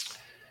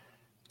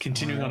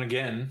 Continuing on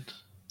again.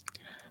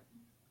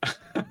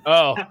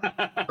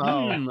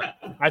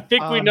 I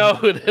think we know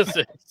who this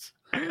is.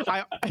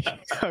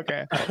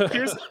 Okay.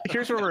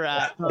 Here's where we're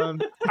at.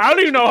 I don't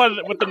even know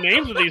what the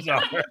names of these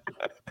are.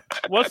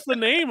 What's the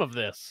name of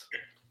this?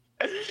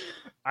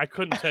 I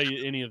couldn't tell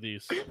you any of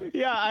these.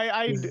 Yeah,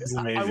 I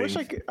wish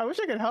I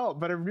could help,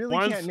 but I really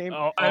can't name.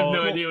 I have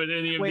no idea what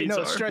any of these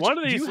are. Stretch, one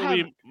of these will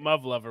be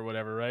Muv-Luv or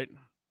whatever, right?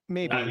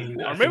 Maybe.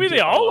 Or maybe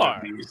they all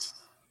are.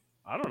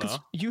 I don't know.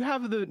 You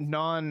have the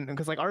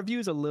because our view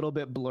is a little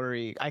bit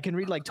blurry. I can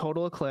read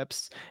Total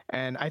Eclipse,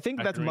 and I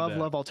think that's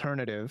Muv-Luv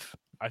Alternative.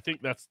 I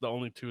think that's the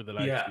only two that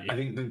I see.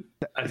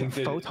 I think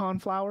Photon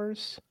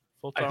Flowers.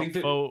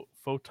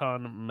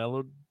 Photon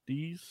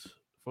Melodies.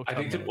 I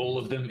think that all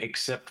of them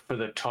except for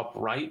the top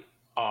right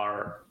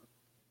are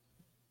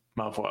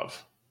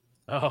Muv-Luv.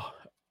 Oh,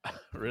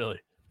 really?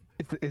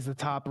 Is the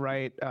top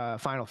right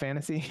Final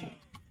Fantasy?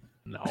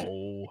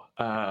 No.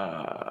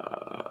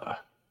 I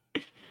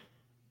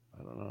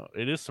don't know.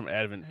 It is some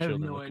Advent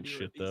Children looking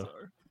shit though.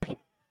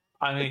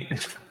 I mean,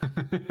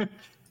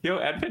 Yo,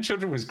 Advent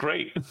Children was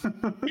great.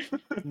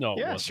 No,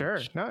 Yeah, sure.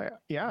 No,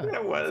 yeah.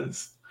 It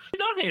was. You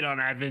don't hate on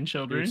Advent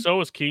Children. Dude, so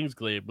was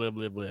Kingsglaive. Blah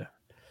blah blah.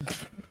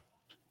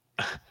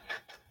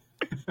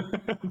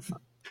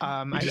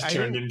 You just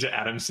turned into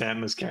Adam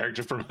Sandler's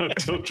character from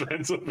Hotel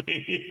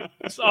Transylvania.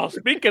 Oh,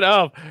 speaking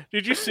of,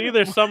 did you see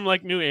there's some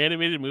like new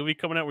animated movie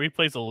coming out where he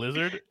plays a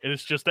lizard and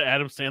it's just the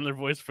Adam Sandler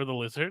voice for the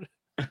lizard?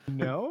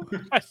 No,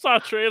 I saw a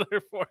trailer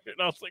for it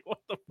and I was like, what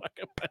the fuck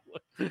am I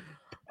looking?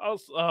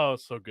 Oh,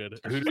 so good.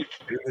 Who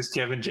is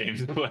Kevin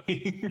James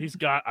playing? He's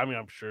got, I mean,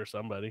 I'm sure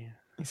somebody.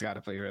 he's got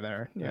a flavor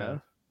there. Yeah.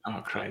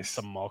 Oh Christ!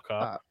 Some mall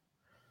cop.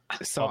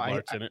 So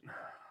in it.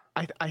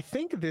 I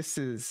think this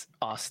is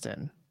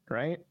Austin,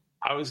 right?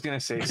 I was gonna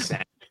say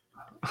Sam.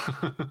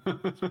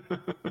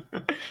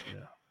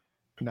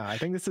 No, I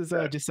think this is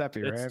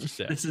Giuseppe, right?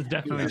 Giuseppe. This is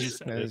definitely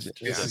Giuseppe.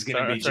 This is gonna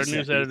be our news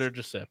Giuseppe. editor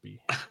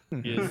Giuseppe.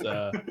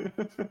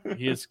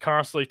 He is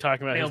constantly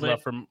talking about his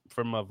love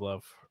for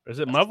Muv-Luv. Is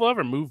it Muv-Luv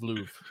or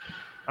Move-Luv?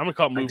 I'm gonna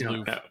call it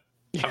Move-Luv.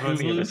 I've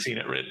only ever seen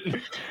it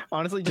written.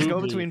 Honestly, just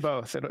go between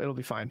both. It'll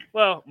be fine.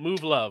 Well,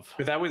 Move-Love.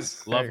 But that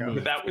was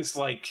Move. That was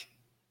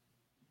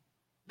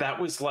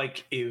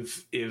like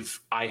if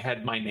I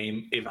had my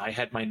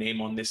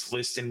name on this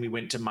list and we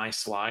went to my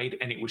slide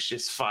and it was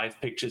just 5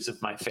 pictures of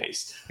my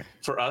face.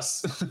 For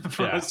us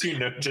who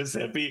know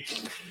Giuseppe,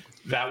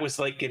 that was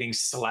like getting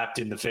slapped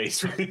in the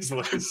face with his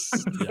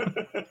list.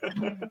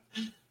 Yeah.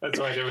 That's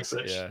why there was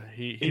such. Yeah,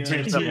 he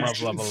turns up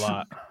Muv-Luv a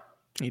lot.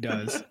 He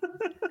does.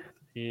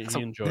 He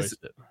enjoys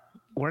it.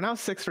 We're now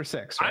 6 for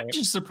 6, right? I'm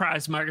just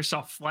surprised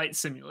Microsoft Flight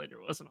Simulator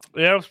wasn't on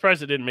there. Yeah, I'm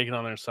surprised it didn't make it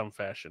on there in some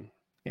fashion.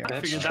 Yeah,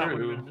 I figured that would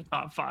have been in the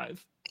top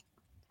 5.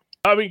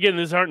 I mean, again,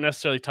 these aren't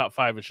necessarily top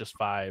 5. It's just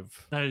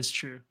 5. That is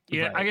true.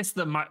 Yeah, Right. I guess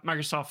the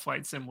Microsoft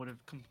Flight Sim would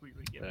have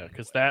completely given it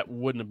Because away. that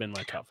wouldn't have been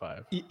my top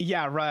 5.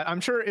 Yeah, right. I'm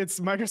sure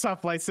it's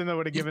Microsoft Flight Sim that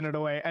would have given it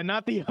away, and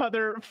not the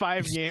other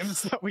 5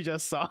 games that we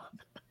just saw.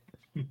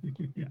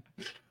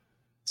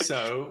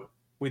 So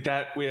with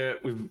that, we're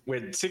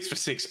 6 for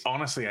 6.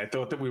 Honestly, I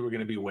thought that we were going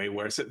to be way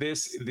worse at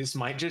this. This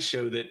might just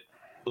show that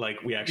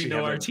like we actually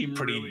have our a team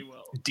pretty really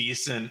well.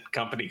 decent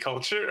company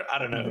culture. I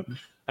don't know.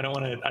 I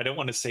don't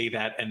want to say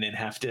that and then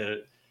have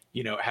to,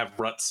 have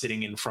Rut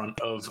sitting in front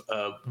of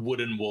a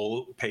wooden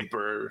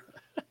wallpaper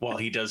while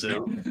he does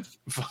a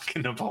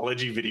fucking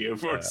apology video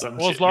for some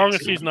Well, shit. as long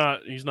as he's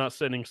not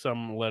sending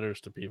some letters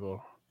to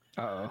people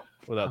Uh-oh.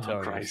 without Oh,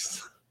 telling Christ.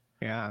 us,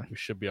 Yeah. we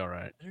should be all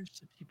right. There's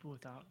some people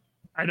without.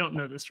 I don't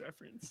know this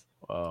reference.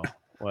 Oh,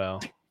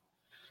 well,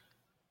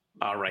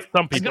 All right.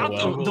 some I people got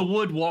will. the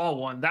wood wall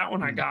one. That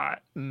one I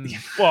got.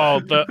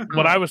 Well,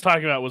 what I was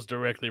talking about was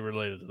directly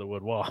related to the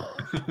wood wall.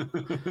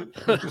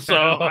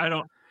 So I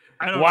don't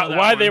know why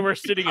that they one. were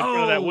sitting in front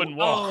of that wooden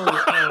wall?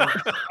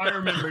 I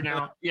remember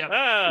now.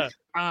 Yeah.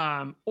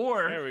 Ah,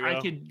 Or There we I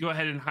go. could go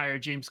ahead and hire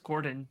James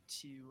Corden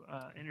to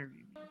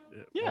interview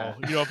me. Yeah.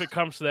 Well, if it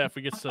comes to that, if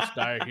we get stuff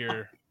dire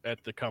here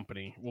at the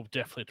company, we'll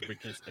definitely have to bring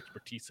his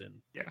expertise in.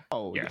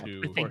 Oh, Yeah, to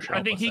I think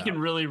help he us can out.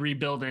 really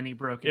rebuild any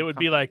broken. It would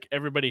be company. like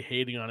everybody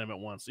hating on him at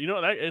once.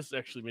 That is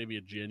actually maybe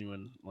a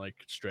genuine like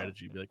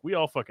strategy. Be like, we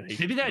all fucking hate.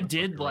 maybe this that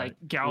did motherfucker, like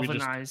right?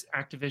 galvanize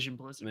Activision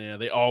Blizzard. Yeah,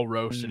 they all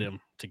roasted him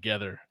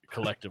together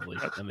collectively,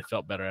 and they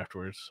felt better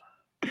afterwards.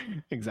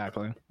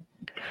 exactly.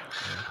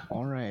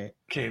 All right.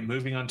 Okay,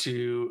 moving on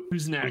to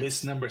Who's next?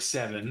 list number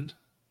 7.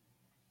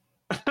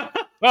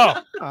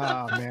 Oh,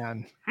 Oh,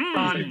 man.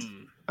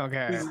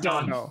 Okay. This is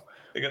done. No.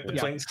 We got the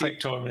Yeah. Planescape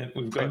Torment.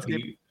 We've got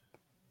the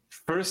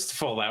first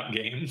Fallout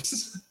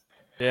games.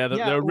 yeah, the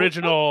Yeah,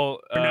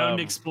 original. Renowned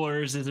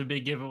Explorers is a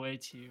big giveaway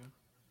too.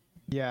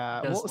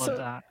 Yeah. Does Well, love so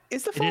that.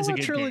 is the It is a Fallout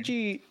good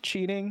trilogy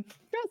cheating?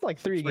 That's like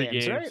 3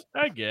 games, right?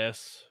 I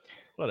guess.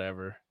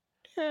 Whatever.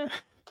 Yeah.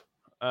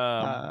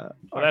 Well,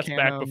 that's back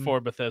Arcanum. before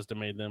Bethesda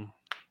made them.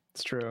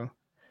 It's true.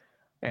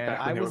 And Back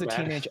when I they was were a bad.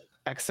 teenage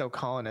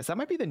exocolonist. That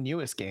might be the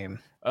newest game.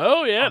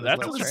 Oh yeah, On this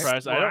that's a list, right?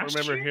 surprise. I don't Last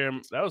remember year?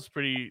 him. That was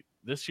pretty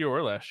this year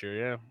or last year.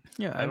 Yeah,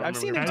 Yeah, I don't I've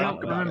seen him remember I him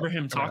talk don't about remember it.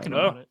 him talking Oh.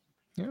 about it.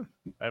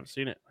 I haven't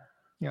seen it.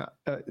 Yeah,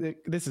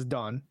 this is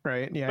Dawn,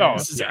 right? Yeah, Oh, yeah.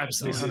 This is yeah,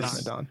 absolutely this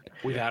is- Dawn.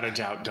 Without a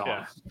doubt, Dawn.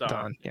 Yeah,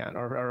 Dawn, yeah,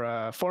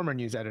 or former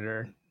news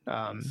editor.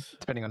 Nice.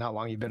 Depending on how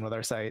long you've been with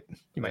our site,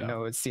 you might Yeah.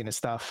 know it's seen his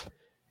stuff.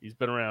 He's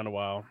been around a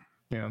while.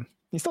 Yeah,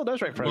 he still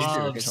does write for us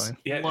too, Loves-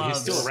 occasionally. Yeah, he's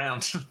Loves- still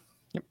around.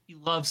 He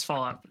loves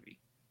Fallout 3.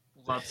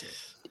 Loves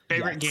it.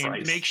 Favorite Yes. game.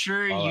 Christ. Make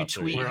sure you Fallout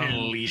 3. tweet We're him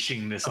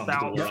unleashing this onto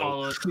about the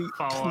world.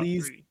 Fallout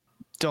Please 3.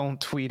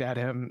 don't tweet at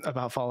him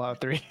about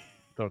Fallout 3.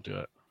 Don't do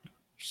it.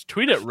 Just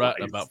tweet at Rut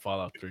Christ. about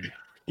Fallout 3.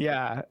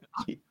 Yeah,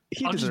 he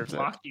I'll just deserves it.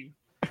 block you.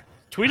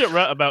 Tweet at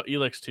Rut about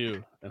Elix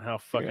 2 and how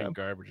fucking Yeah.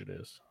 garbage it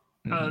is.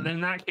 Mhm. Then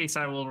in that case,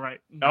 I will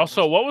write.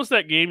 Also, what was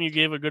that game you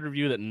gave a good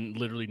review that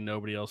literally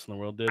nobody else in the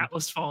world did?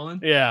 Atlas Fallen.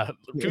 Yeah,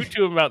 Yeah. tweet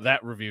to him about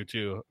that review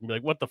too. Be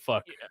like, what the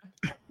fuck?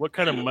 What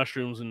kind of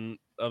mushrooms and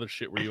other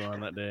shit were you on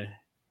that day?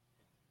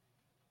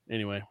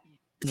 Anyway,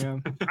 Yeah.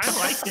 I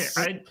liked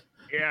it.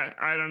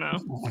 I don't know.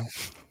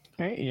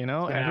 Hey,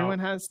 Yeah. everyone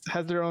has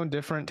their own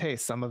different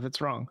tastes. Some of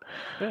it's wrong.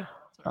 Yeah.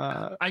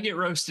 Uh, I get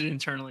roasted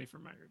internally for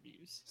my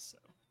reviews. So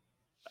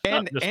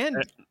and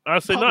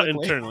I'd say not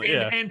publicly. internally,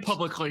 and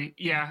publicly,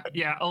 yeah.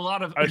 A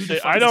lot of. I'd say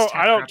I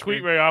don't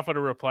tweet very often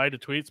to reply to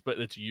tweets, but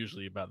it's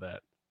usually about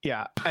that.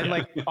 Yeah, and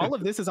like all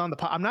of this is on the.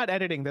 I'm not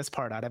editing this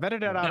part out. I've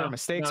edited out our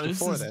mistakes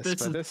before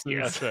this, but this is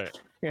that's right.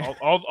 Yeah.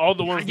 All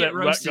the ones that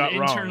got wrong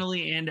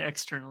internally and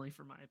externally,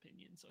 for my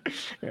opinion. So.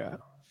 Yeah.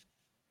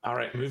 All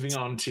right, moving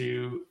on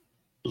to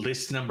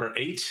list number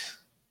 8.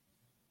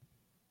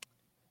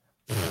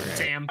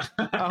 Sam.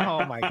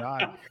 Oh my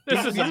god.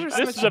 This is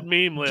a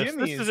meme list.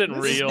 Jimmies. This isn't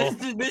real.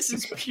 This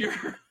is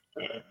pure.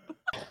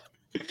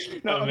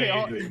 No,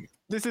 okay.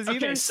 This is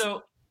either. Okay,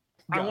 so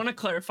I want to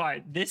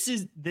clarify. This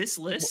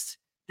list.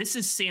 This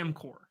is Sam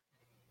Core.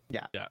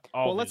 Yeah.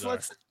 Well, let's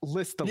list the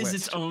list. This is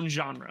its own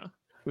genre.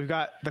 We've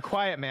got The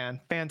Quiet Man,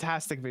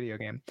 fantastic video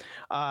game.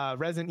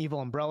 Resident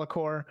Evil Umbrella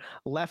Corps,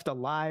 Left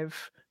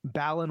Alive,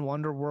 Balan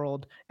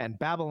Wonderworld, and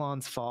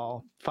Babylon's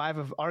Fall. 5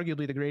 of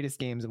arguably the greatest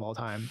games of all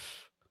time.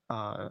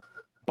 Bar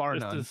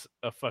none. This is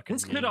a fucking.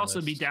 This could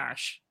also be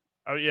Dash.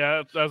 Oh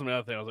yeah, that was my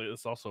other thing. I was like,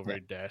 it's also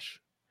very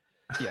Dash.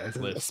 Yeah, it's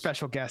a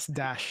special guest,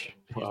 Dash.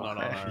 He's not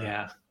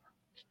on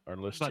our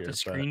list about here. To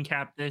screen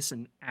cap this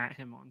and at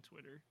him on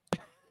Twitter.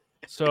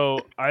 So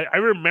I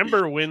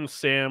remember when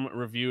Sam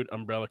reviewed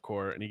Umbrella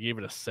Corps and he gave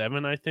it a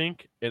 7, I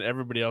think, and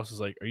everybody else was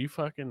like, "Are you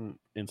fucking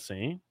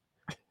insane?"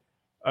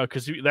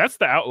 Because that's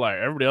the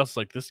outlier. Everybody else is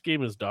like, "This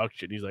game is dog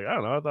shit." And he's like, "I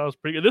don't know. I thought it was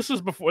pretty good." This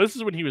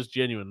is when he was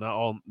genuine, not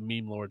all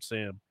meme Lord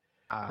Sam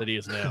that he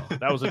is now.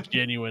 That was a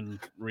genuine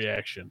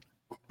reaction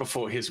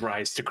before his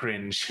rise to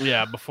cringe.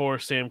 Yeah, before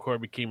Sam Core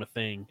became a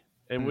thing,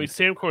 and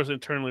Sam Core is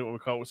internally what we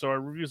call it. So our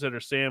reviews editor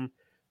Sam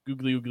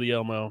Googly Oogly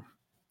Elmo,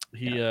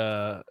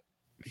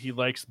 he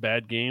likes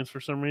bad games for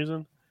some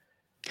reason.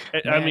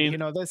 Man, I mean,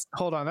 this.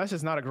 Hold on, that's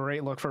just not a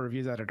great look for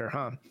reviews editor,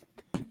 huh?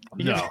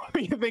 No,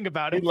 you think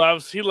about it.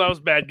 He loves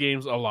bad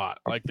games a lot.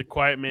 Like The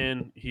Quiet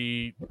Man,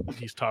 he's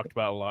talked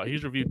about a lot.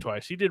 He's reviewed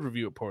twice. He did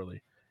review it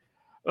poorly.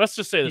 Let's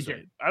just say this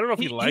way. I don't know if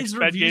he likes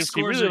bad games.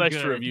 He really likes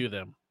to review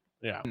them.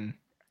 Yeah.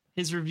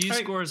 His review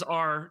scores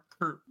are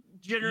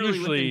generally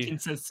within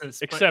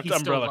consensus, except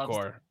Umbrella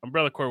Corps.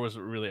 Umbrella Corps was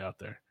really out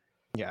there.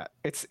 Yeah,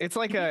 it's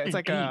like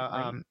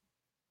a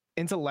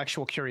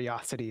intellectual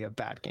curiosity of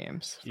bad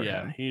games.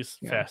 Yeah, he's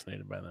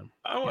fascinated by them.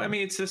 Oh, I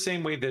mean, it's the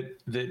same way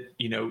that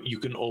you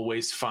can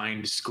always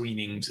find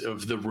screenings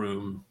of The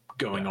Room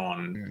going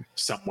on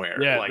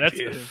somewhere. Yeah,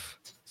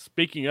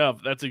 speaking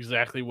of, that's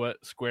exactly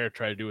what Square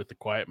tried to do with The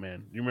Quiet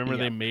Man. You remember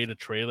they made a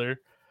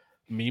trailer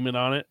memeing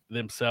on it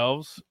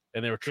themselves,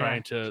 and they were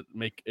trying to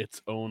make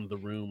its own The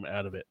Room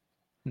out of it.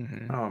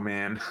 Mm-hmm. Oh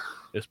man,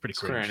 it's pretty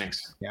Square cringe.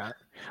 Enix. Yeah,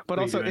 but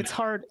also it's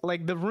hard.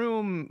 Like The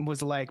Room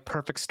was like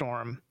perfect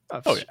storm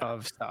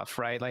of stuff,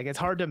 right? Like it's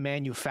hard to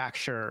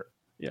manufacture.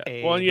 Yeah,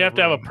 well, and you have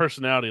to have a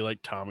personality like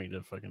Tommy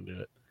to fucking do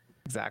it.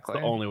 Exactly,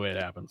 it's the only way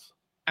it happens.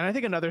 And I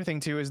think another thing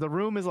too is The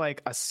Room is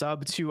like a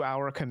sub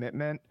 2-hour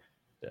commitment.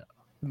 Yeah,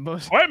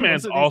 Quiet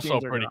Man's also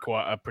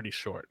pretty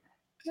short.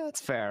 Yeah,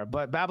 that's fair,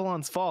 but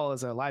Babylon's Fall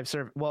is a live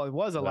service. Well, it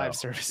was a live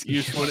service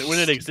game. when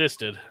it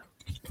existed.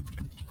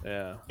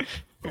 Yeah.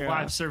 A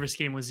live service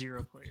game with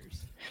 0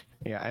 players.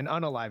 Yeah, an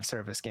unalive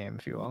service game,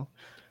 if you will.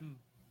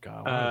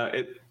 God.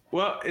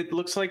 It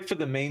looks like for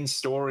the main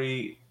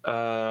story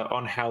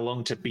on how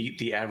long to beat,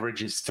 the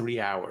average is 3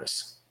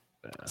 hours.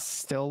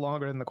 Still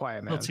longer than The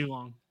Quiet Man. Still too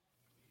long.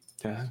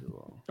 Yeah.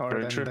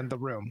 Or than The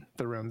Room.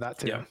 The Room, that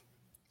too. Yeah.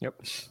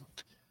 Yep.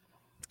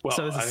 Well,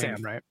 so this is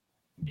Sam, right?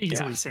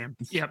 Easily Sam.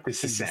 Yep.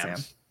 This is Sam.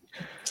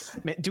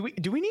 Man, do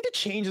we need to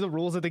change the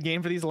rules of the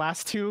game for these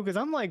last two? Because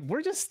I'm like,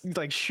 we're just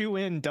like shoe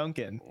in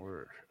Duncan.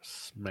 We're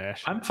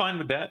smashing. I'm fine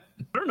with that.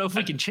 I don't know if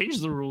we can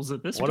change the rules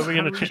at this point. What are we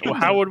going to change?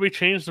 How would we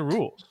change the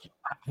rules?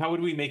 How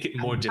would we make it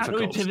more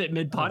difficult? How do we pivot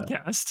mid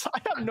podcast?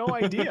 I have no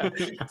idea.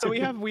 So we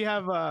have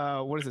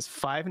what is this?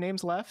 5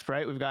 names left,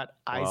 right? We've got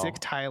Isaac,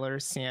 Tyler,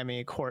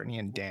 Sammy, Courtney,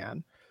 and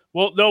Dan.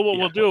 Well, no, what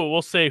we'll do,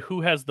 we'll say who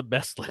has the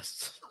best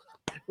lists.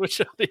 Which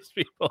of these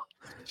people?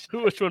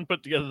 Which one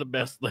put together the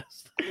best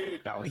list?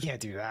 No, we can't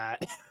do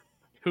that.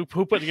 Who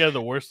put together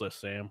the worst list?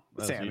 Sam.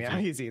 Sam, easy. Yeah,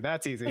 easy.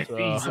 That's easy.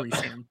 Easily,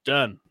 Sam.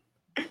 Done.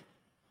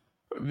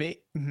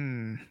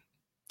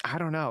 I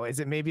don't know. Is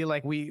it maybe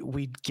like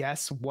we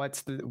guess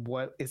what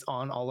is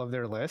on all of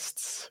their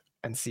lists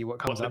and see what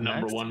comes up next? What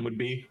the number one would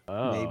be?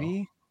 Oh.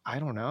 Maybe. I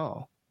don't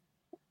know.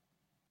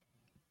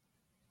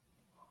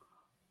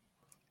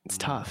 It's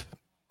tough.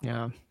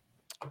 Yeah.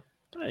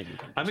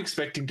 I'm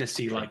expecting to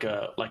see like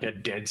a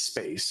Dead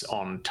Space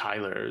on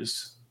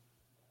Tyler's.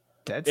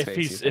 Dead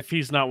Space. If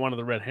he's not one of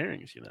the red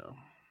herrings,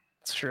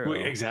 It's true.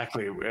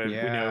 Exactly. We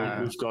know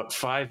we've got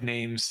 5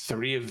 names.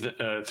 3 of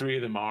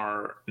them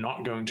are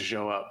not going to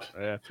show up.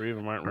 Yeah, 3 of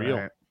them aren't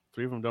real.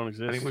 3 of them don't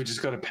exist. I think we've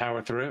just got to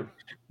power through.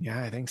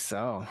 Yeah, I think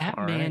so. That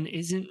man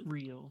isn't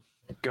real.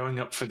 Going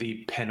up for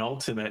the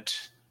penultimate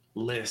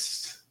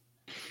list.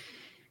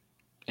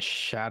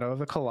 Shadow of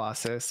the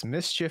Colossus,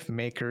 Mischief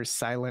Makers,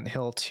 Silent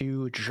Hill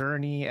 2,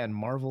 Journey, and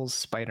Marvel's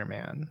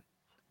Spider-Man.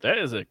 That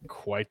is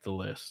quite the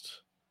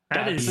list.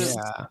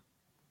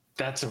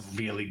 That's a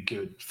really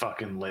good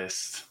fucking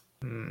list.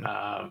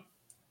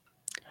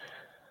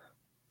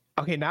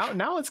 Okay,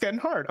 now it's getting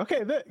hard.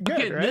 Okay, good.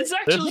 Okay, right? this is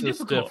actually This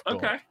is difficult.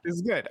 difficult. Okay. This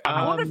is good.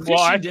 I wonder if Well,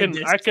 I Fishy did can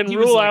this. I can He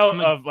was rule like, out I'm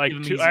gonna of like give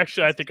him two. easy.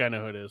 Actually, I think I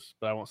know who it is,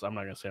 but I'm not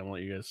gonna say. I'm gonna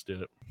let you guys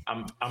do it.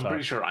 I'm Sorry.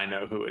 pretty sure I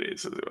know who it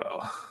is as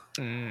well.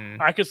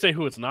 I could say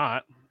who it's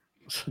not.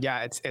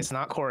 Yeah, it's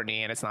not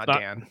Courtney and it's not Not,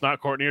 Dan.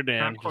 not Courtney or Dan.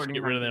 Not Just Courtney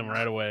get or rid of Dan. them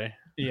right away.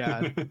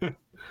 Yeah,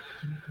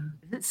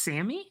 Is it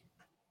Sammy?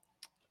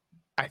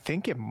 I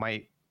think it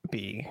might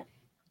be.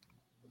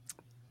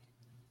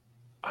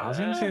 I was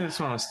gonna say this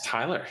one was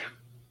Tyler.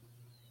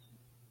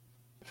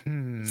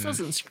 This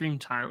doesn't scream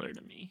Tyler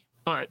to me,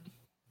 but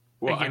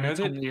Well, again, I know it's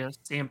that only a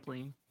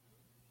sampling.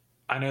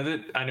 I know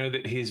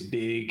that he's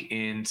big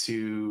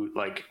into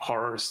like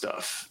horror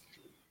stuff,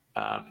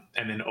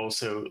 and then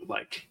also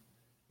like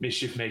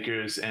Mischief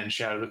Makers and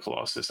Shadow of the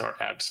Colossus are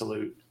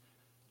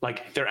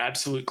they're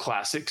absolute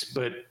classics.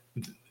 But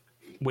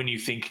when you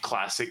think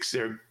classics,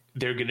 they're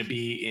going to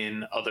be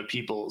in other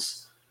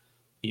people's,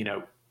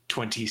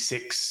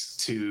 26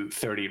 to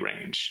 30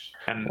 range,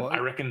 and Well, I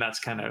reckon that's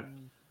kind of.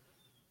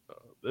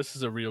 This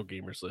is a real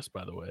gamers list,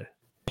 by the way.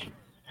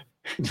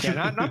 Yeah,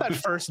 not that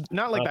first,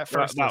 not like that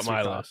first. Not list we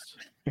my thought.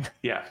 list.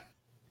 Yeah,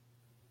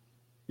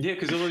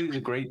 because all of these are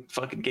great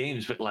fucking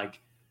games, but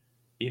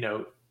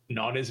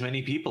not as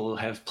many people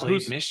have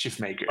played Mischief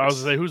Makers. I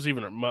was gonna say, who's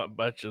even a lot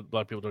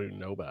of people don't even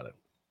know about it.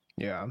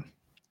 Yeah,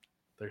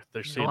 They're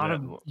A seeing lot that.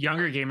 of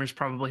younger gamers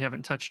probably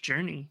haven't touched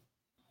Journey.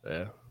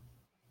 Yeah,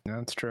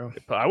 that's true.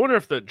 but I wonder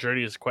if the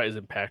Journey is quite as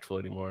impactful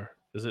anymore.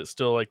 Is it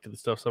still like the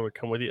stuff that would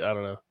come with you? I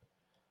don't know.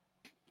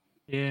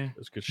 Yeah,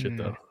 It's good shit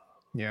though.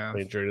 Yeah.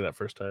 Playing Journey that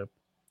first time.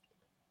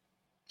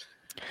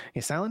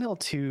 Yeah, Silent Hill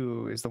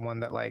 2 is the one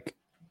that like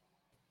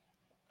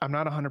I'm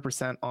not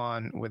 100%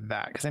 on with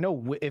that because I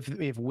know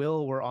if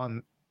Will were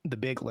on the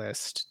big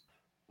list,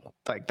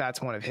 like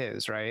that's one of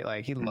his, right?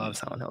 Like he loves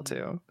Silent Hill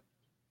 2.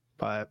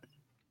 But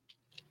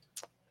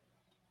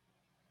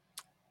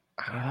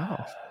I don't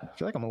know. I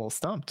feel like I'm a little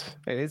stumped.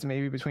 It is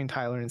maybe between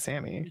Tyler and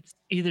Sammy. it's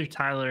either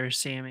Tyler or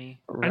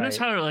Sammy. I know Right.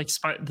 Tyler likes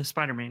the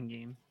Spider-Man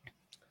game.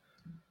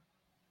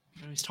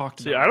 I always talked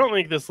about. See, I don't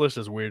think this list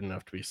is weird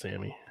enough to be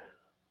Sammy.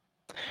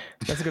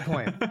 That's a good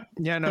point.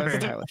 Yeah, no,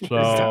 it's Tyler. It's So-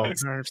 Tyler.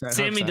 100%,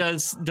 Sammy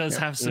 100%. does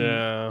have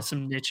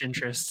some niche Yeah.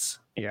 interests.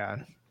 Yeah,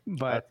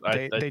 but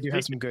I they do have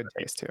think- some good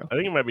taste too. I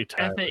think it might be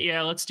Tyler.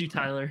 Yeah, let's do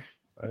Tyler.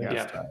 I think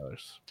Yeah. it's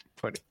Tyler's.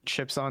 Put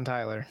chips on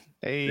Tyler.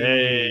 Hey,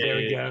 There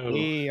we go.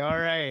 Hey, all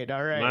right.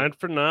 9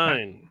 for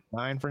 9.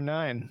 9 for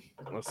 9.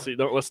 Let's see.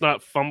 Let's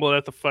not fumble it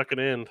at the fucking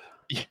end.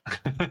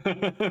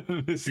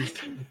 this is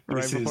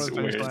Right this before is the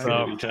where finish it's line.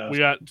 gonna So be tough. we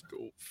got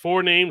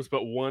 4 names,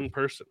 but 1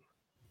 person.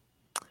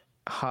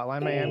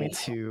 Hotline Miami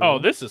 2. Oh,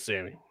 this is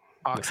Sammy.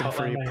 Oxenfree,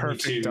 Hotline Miami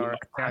Perfect 2. Dark,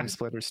 Time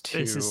Splitters 2,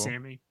 This is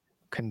Sammy.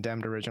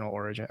 Condemned Original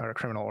Origin or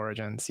Criminal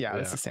Origins. Yeah,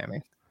 this Yeah. is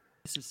Sammy.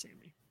 This is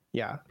Sammy.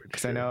 Yeah,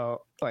 because I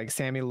know like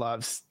Sammy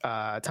loves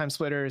Time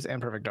Splitters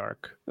and Perfect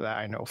Dark. That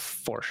I know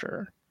for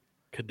sure.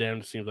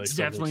 Condemned seems like He's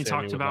something definitely Sammy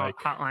talked would about like.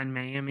 Hotline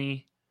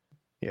Miami.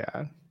 Yeah,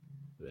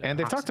 Yeah. and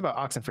they've talked about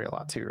Oxenfree a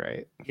lot too,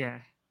 right?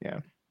 Yeah.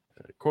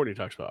 Courtney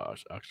talks about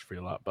Oxenfree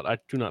a lot, but I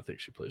do not think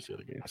she plays the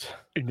other games.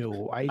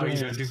 No, I I don't.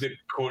 don't think that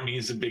Courtney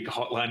is a big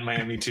Hotline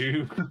Miami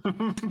too.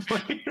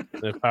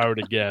 If I were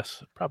to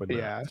guess, probably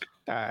not.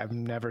 Yeah, I've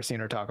never seen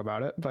her talk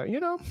about it, but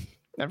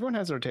everyone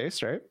has their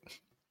taste, right?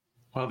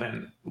 Well,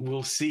 then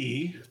we'll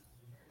see.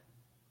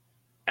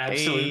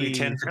 Absolutely Hey.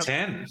 10 for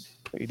 10.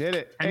 You did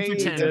it. 10 for 10,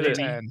 10 for baby.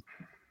 10.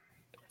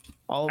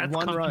 All That's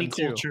one company run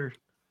too. culture.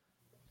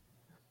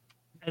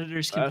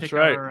 Editors can That's pick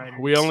right. our writers.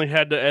 We only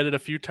had to edit a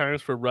few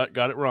times for Rut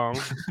got it wrong,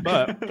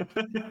 but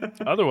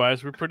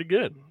otherwise we're pretty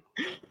good.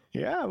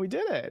 Yeah, we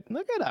did it.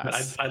 Look at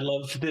us. I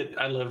love that.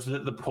 I love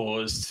that the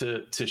pause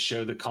to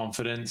show the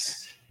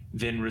confidence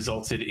then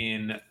resulted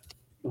in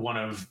one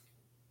of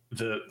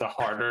the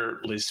harder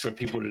lists for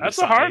people to That's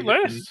decide. a hard and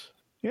list.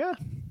 Yeah.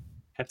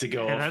 Had to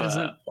go Yeah,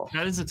 off.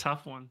 that is a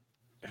tough one.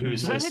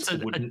 Whose That list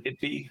is wouldn't it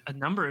be? A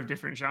number of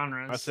different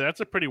genres. I say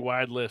that's a pretty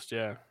wide list.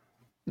 Yeah.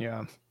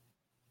 Yeah.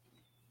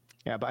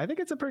 Yeah, but I think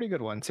it's a pretty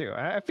good one too.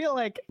 I feel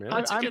like Yeah.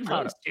 That's a I'm good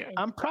proud. list, yeah.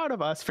 I'm proud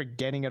of us for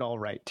getting it all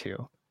right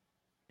too.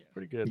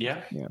 Pretty good.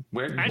 Yeah. Yeah.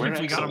 Imagine if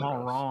we got them all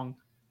wrong.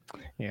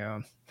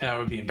 Yeah. That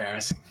would be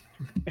embarrassing.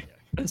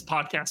 This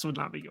podcast would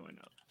not be going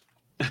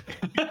up.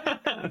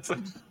 It's like,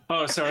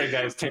 oh, sorry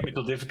guys,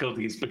 technical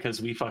difficulties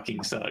because we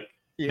fucking suck.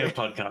 No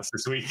podcast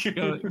this week.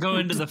 Go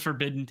into the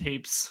forbidden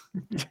tapes.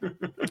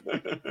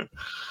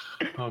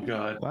 Oh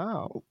god.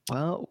 Wow.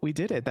 Well, we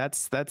did it.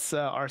 That's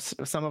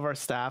some of our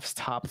staff's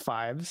top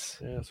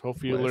 5s. Yes.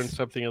 Hopefully you learned List.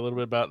 something a little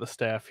bit about the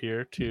staff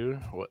here too.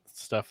 What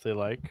stuff they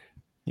like.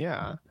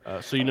 Yeah.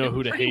 So you know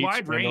who to Pretty hate wide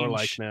and or range.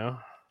 like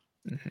now.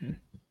 Mhm.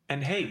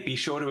 And hey, be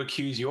sure to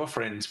accuse your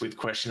friends with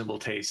questionable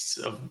tastes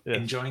of Yes.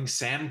 enjoying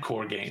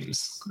Samcore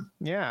games.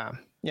 Yeah.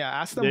 Yeah.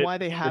 Ask them why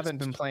they haven't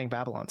been playing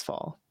Babylon's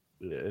Fall.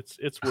 Yeah,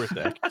 it's worth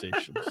the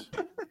accusations.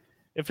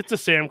 If it's a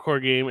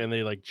Samcore game and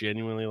they like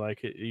genuinely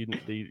like it,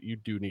 you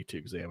do need to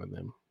examine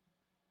them.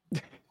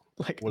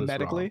 Like What is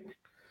medically.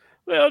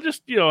 Well,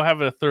 just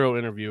have a thorough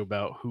interview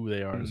about who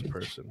they are as a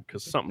person,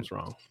 because something's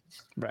wrong.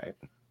 Right.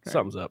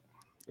 Something's up.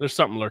 There's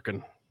something lurking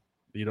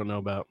that you don't know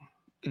about.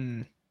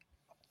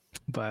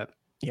 But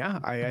yeah,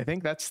 I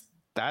think that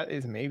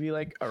is maybe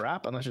like a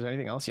wrap, unless there's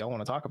anything else y'all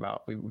want to talk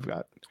about. We've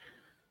got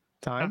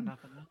time.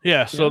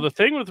 Yeah, so the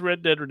thing with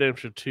Red Dead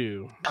Redemption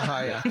 2,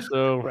 Yeah.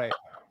 so Right.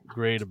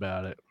 great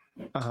about it.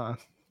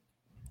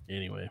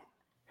 Anyway.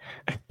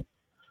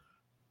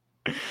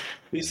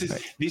 This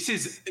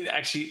is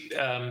actually.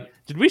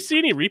 Did we see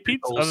any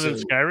repeats other than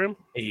Skyrim?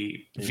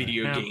 A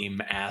video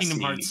game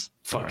ass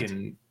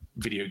fucking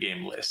video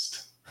game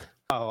list.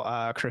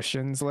 Oh,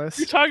 Christian's list.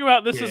 You're talking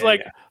about this is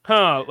like,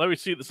 let me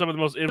see some of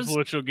the most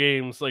influential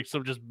games, like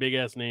some just big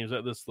ass names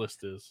that this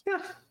list is.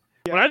 Yeah.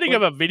 When I think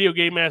of a video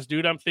game ass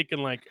dude, I'm thinking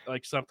like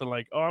something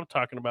like, I'm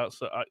talking about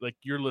like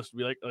your list would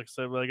be like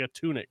say like a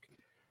Tunic,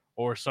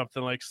 or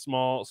something like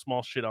small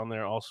shit on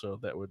there also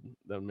that would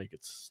make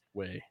its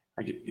way.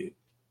 I get it.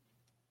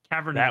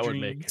 Cavern that of would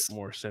Dreams. make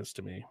more sense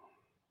to me.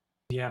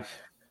 Yeah.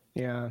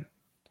 I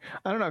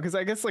don't know, because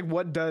I guess like,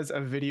 what does a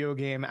video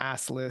game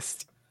ass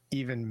list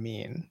even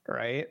mean,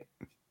 right?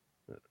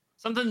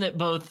 Something that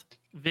both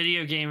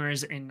video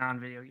gamers and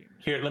non-video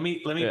gamers. Here, let me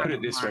put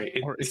it this way.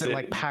 Or is it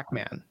like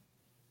Pac-Man?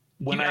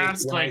 When you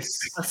ask like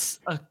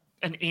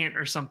an aunt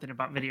or something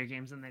about video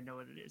games and they know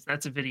what it is,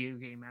 that's a video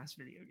game ass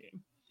video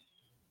game.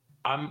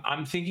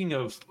 I'm thinking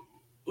of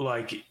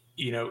like,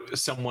 you know,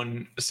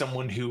 someone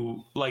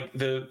who like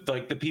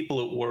the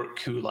people at work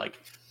who like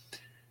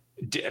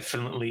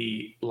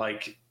definitely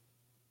like,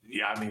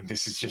 I mean,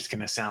 this is just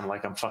gonna sound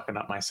like I'm fucking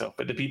up myself,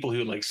 but the people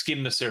who like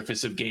skim the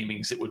surface of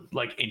gaming that would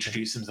like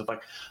introduce themselves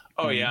like,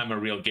 yeah, I'm a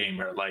real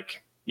gamer,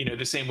 like, you know,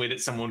 the same way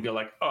that someone would go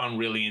like, I'm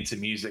really into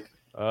music.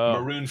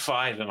 Maroon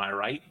 5, am I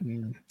right?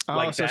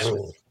 Like so that,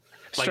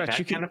 Stretch, like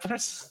that kind of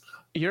person.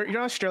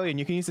 You're Australian.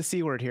 You can use the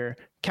C word here.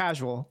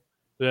 Casual.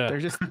 Yeah,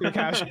 they're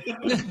casual.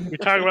 We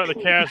talk about the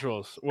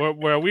casuals,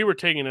 where we were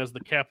taking as the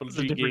capital G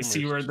a different gamers.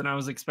 C word than I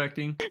was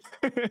expecting.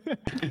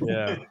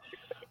 Yeah.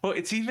 Well,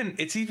 it's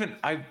even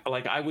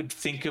I would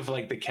think of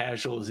like the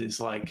casuals is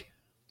like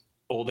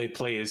all they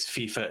play is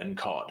FIFA and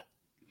COD.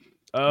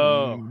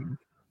 Oh.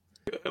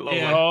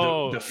 Like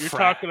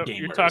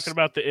you're talking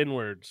about the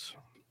N-words.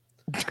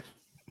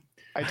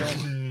 I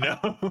don't know.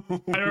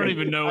 I don't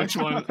even know which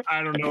one.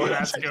 I don't know where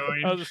that's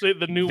going. I was just saying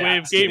the new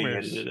wave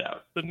gamers.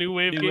 The new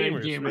wave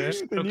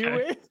gamers. The new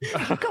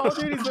wave. Call of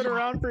Duty's been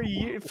around for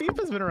years.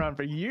 FIFA's been around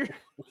for years.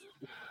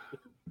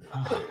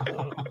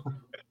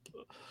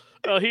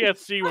 Oh, he had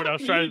C word. I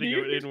was trying to think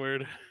of an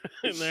N-word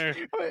in there.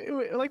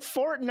 Like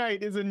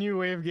Fortnite is a new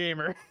wave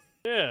gamer.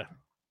 Yeah.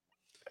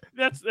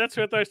 That's what I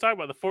thought I was talking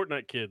about, the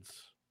Fortnite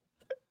kids.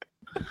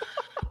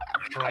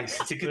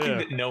 Christ, it's a good thing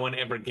that no one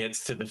ever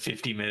gets to the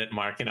 50-minute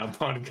mark in our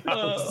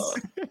podcast.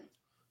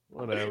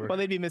 Whatever. Well,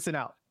 they'd be missing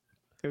out.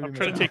 I'm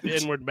trying to take the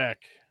N-word back,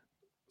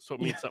 so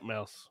it means something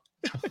else.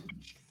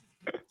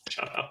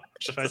 Shut up.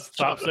 Should I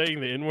stop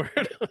saying the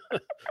N-word?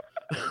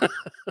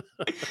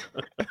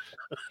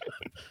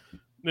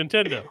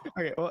 Nintendo.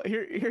 Okay, well,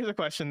 here's a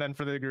question then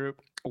for the group.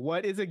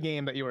 What is a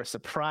game that you are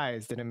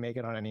surprised didn't make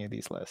it on any of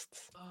these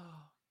lists? Oh,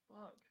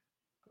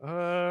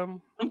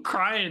 fuck. I'm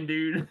crying,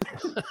 dude.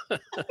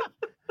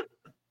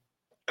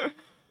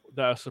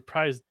 The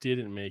surprise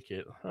didn't make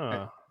it.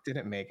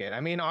 Didn't make it.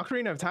 I mean,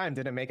 Ocarina of Time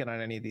didn't make it on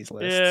any of these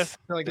lists. Yeah, I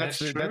feel like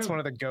that's one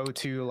of the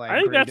go-to. Like, I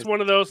think that's one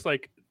of those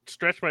like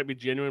Stretch might be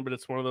genuine, but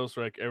it's one of those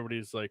where, like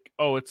everybody's like,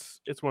 oh, it's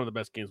one of the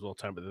best games of all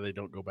time, but then they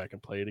don't go back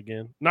and play it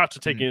again. Not to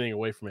take anything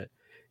away from it.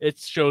 It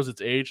shows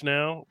its age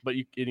now, but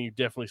you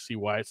definitely see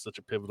why it's such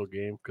a pivotal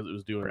game because it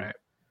was doing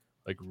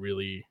like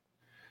really.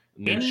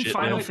 Any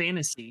Final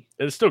Fantasy.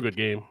 It's still a good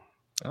game.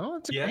 Oh,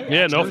 it's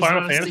no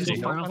Final Fantasy.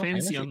 No Final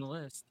Fantasy on the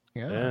list.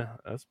 Yeah,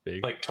 that's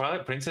big. Like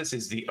Twilight Princess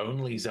is the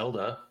only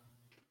Zelda.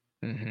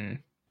 Mm-hmm.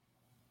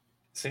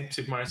 Same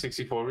Super Mario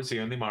 64 was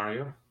the only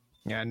Mario.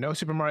 Yeah, no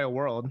Super Mario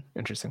World,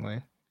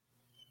 interestingly.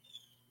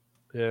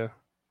 Yeah.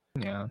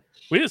 Yeah.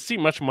 We didn't see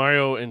much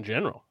Mario in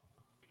general.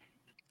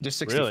 Just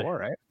 64,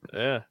 right?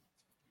 Yeah.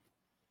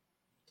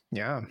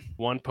 Yeah.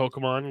 One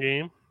Pokemon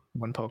game.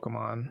 One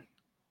Pokemon.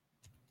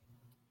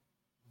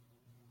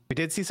 We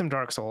did see some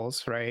Dark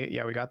Souls, right?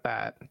 Yeah, we got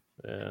that.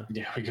 Yeah.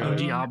 Yeah, we got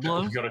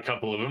Diablo. We got a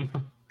couple of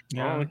them.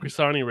 Yeah. I don't think we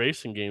saw any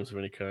racing games of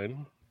any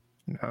kind.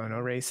 No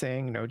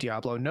racing, no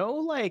Diablo, no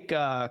like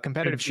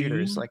competitive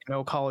shooters, like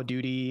no Call of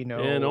Duty, no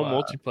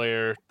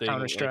multiplayer thing.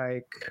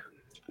 Counter-Strike.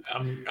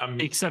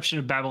 The exception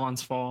of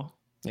Babylon's Fall.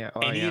 Yeah.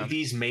 Any of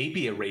these may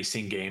be a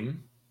racing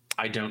game.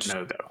 I don't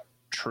know though.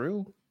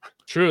 True,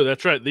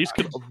 that's right. These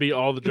could be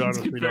all the genres.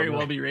 These could very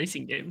well be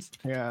racing games.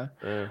 Yeah.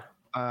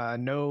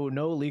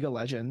 No League of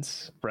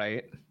Legends,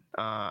 right?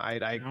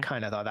 I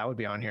kind of thought that would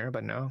be on here,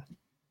 but no.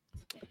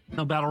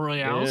 No battle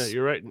royales. Yeah,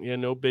 you're right. Yeah,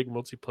 no big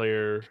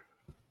multiplayer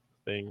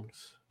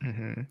things.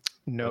 Mm-hmm.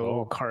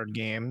 No card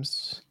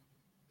games.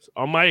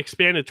 On my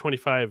expanded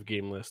 25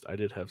 game list, I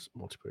did have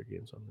some multiplayer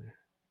games on there.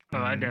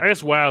 Oh, I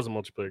guess WoW's a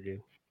multiplayer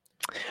game.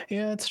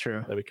 Yeah, that's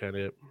true. That'd be kind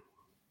of it.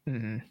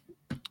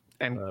 Mm-hmm.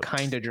 And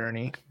kind of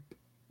Journey.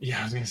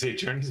 Yeah, I was gonna say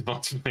Journey's a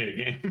multiplayer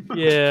game.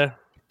 Yeah.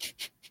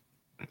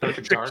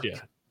 Perfect Dark.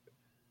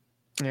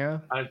 Yeah.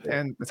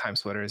 And the Time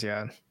Splitters.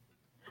 Yeah.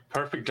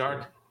 Perfect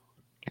Dark,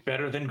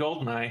 better than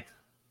Goldeneye.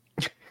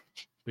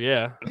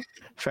 Yeah.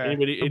 Fair.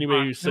 Anybody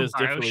who says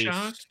differently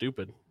BioShock? is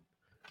stupid.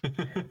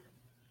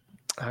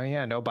 Oh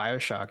yeah, no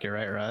BioShock. You're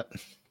right, Rhett.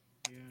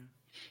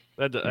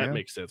 That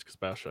makes sense because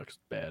BioShock's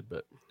bad,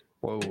 but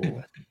Whoa.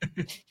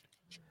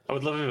 I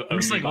would love if I'm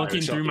just like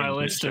looking through my Bioshock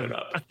list of showed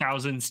up.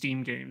 1,000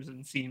 Steam games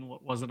and seeing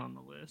what wasn't on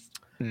the list.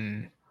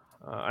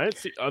 I didn't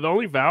see the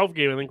only Valve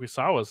game I think we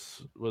saw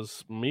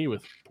was me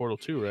with Portal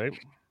 2, right?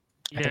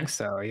 I think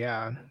so,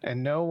 yeah.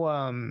 And no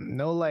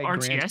like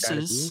grand RTSs.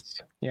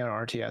 strategies. Yeah, no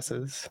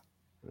RTSs.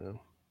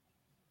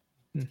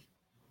 Yeah.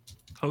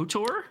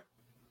 KOTOR?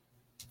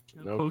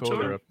 No KOTOR?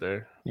 Coder up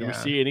there. Did we Yeah.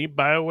 see any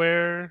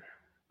BioWare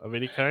of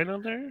any kind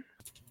on there?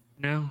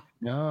 No.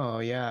 No,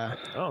 yeah.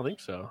 I don't think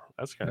so.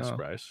 That's kind of No.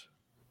 surprise.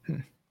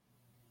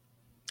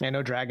 Yeah,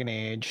 no Dragon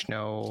Age,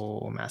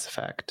 no Mass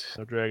Effect.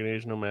 No Dragon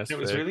Age, no Mass It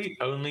Effect. was really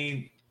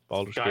only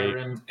Baldur's Gate.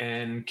 Skyrim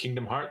and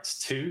Kingdom Hearts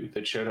 2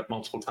 that showed up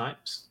multiple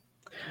times.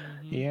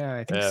 Yeah,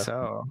 I think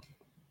so.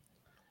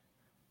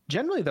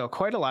 Generally, though,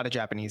 quite a lot of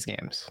Japanese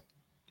games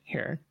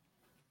here.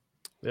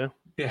 Yeah.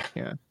 Yeah.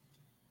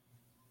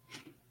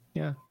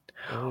 Yeah.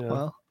 Oh, yeah.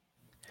 Well,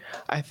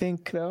 I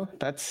think, though,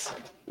 that's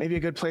maybe a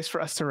good place for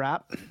us to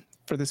wrap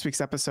for this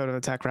week's episode of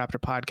the Tech Raptor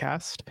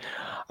podcast.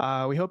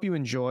 We hope you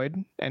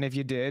enjoyed. And if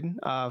you did,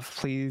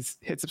 please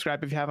hit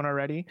subscribe if you haven't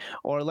already,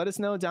 or let us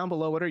know down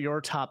below what are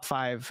your top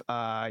 5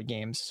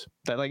 games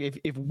that, like,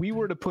 if we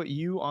were to put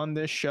you on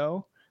this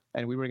show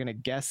and we were going to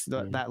guess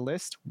that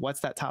list, what's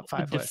that top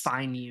 5 list?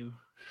 Define you.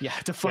 Yeah,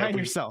 define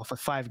yourself with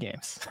 5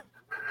 games.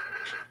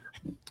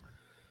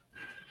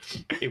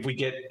 If we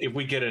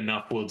get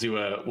enough, we'll do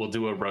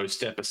a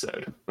roast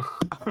episode.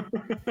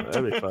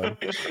 That'd be fun.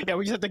 Yeah,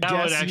 we just have to That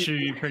guess. would actually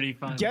be pretty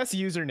fun. Guess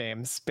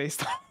usernames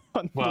based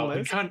on Well, the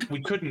list.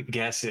 we couldn't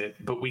guess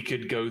it, but we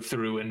could go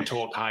through and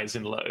talk highs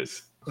and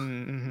lows.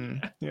 Mm-hmm.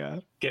 Yeah,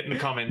 Get in the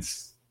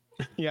comments.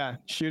 yeah.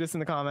 Shoot us in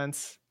the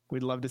comments.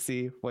 We'd love to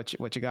see what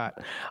you got.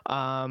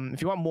 If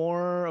you want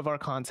more of our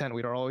content,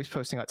 we are always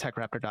posting at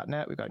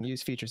techraptor.net. We've got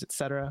news, features,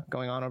 etc.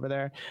 going on over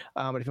there.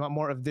 But if you want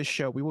more of this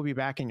show, we will be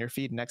back in your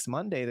feed next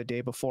Monday, the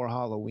day before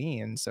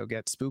Halloween. So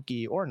get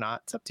spooky or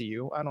not. It's up to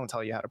you. I don't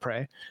tell you how to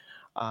pray.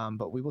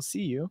 But we will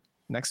see you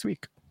next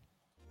week.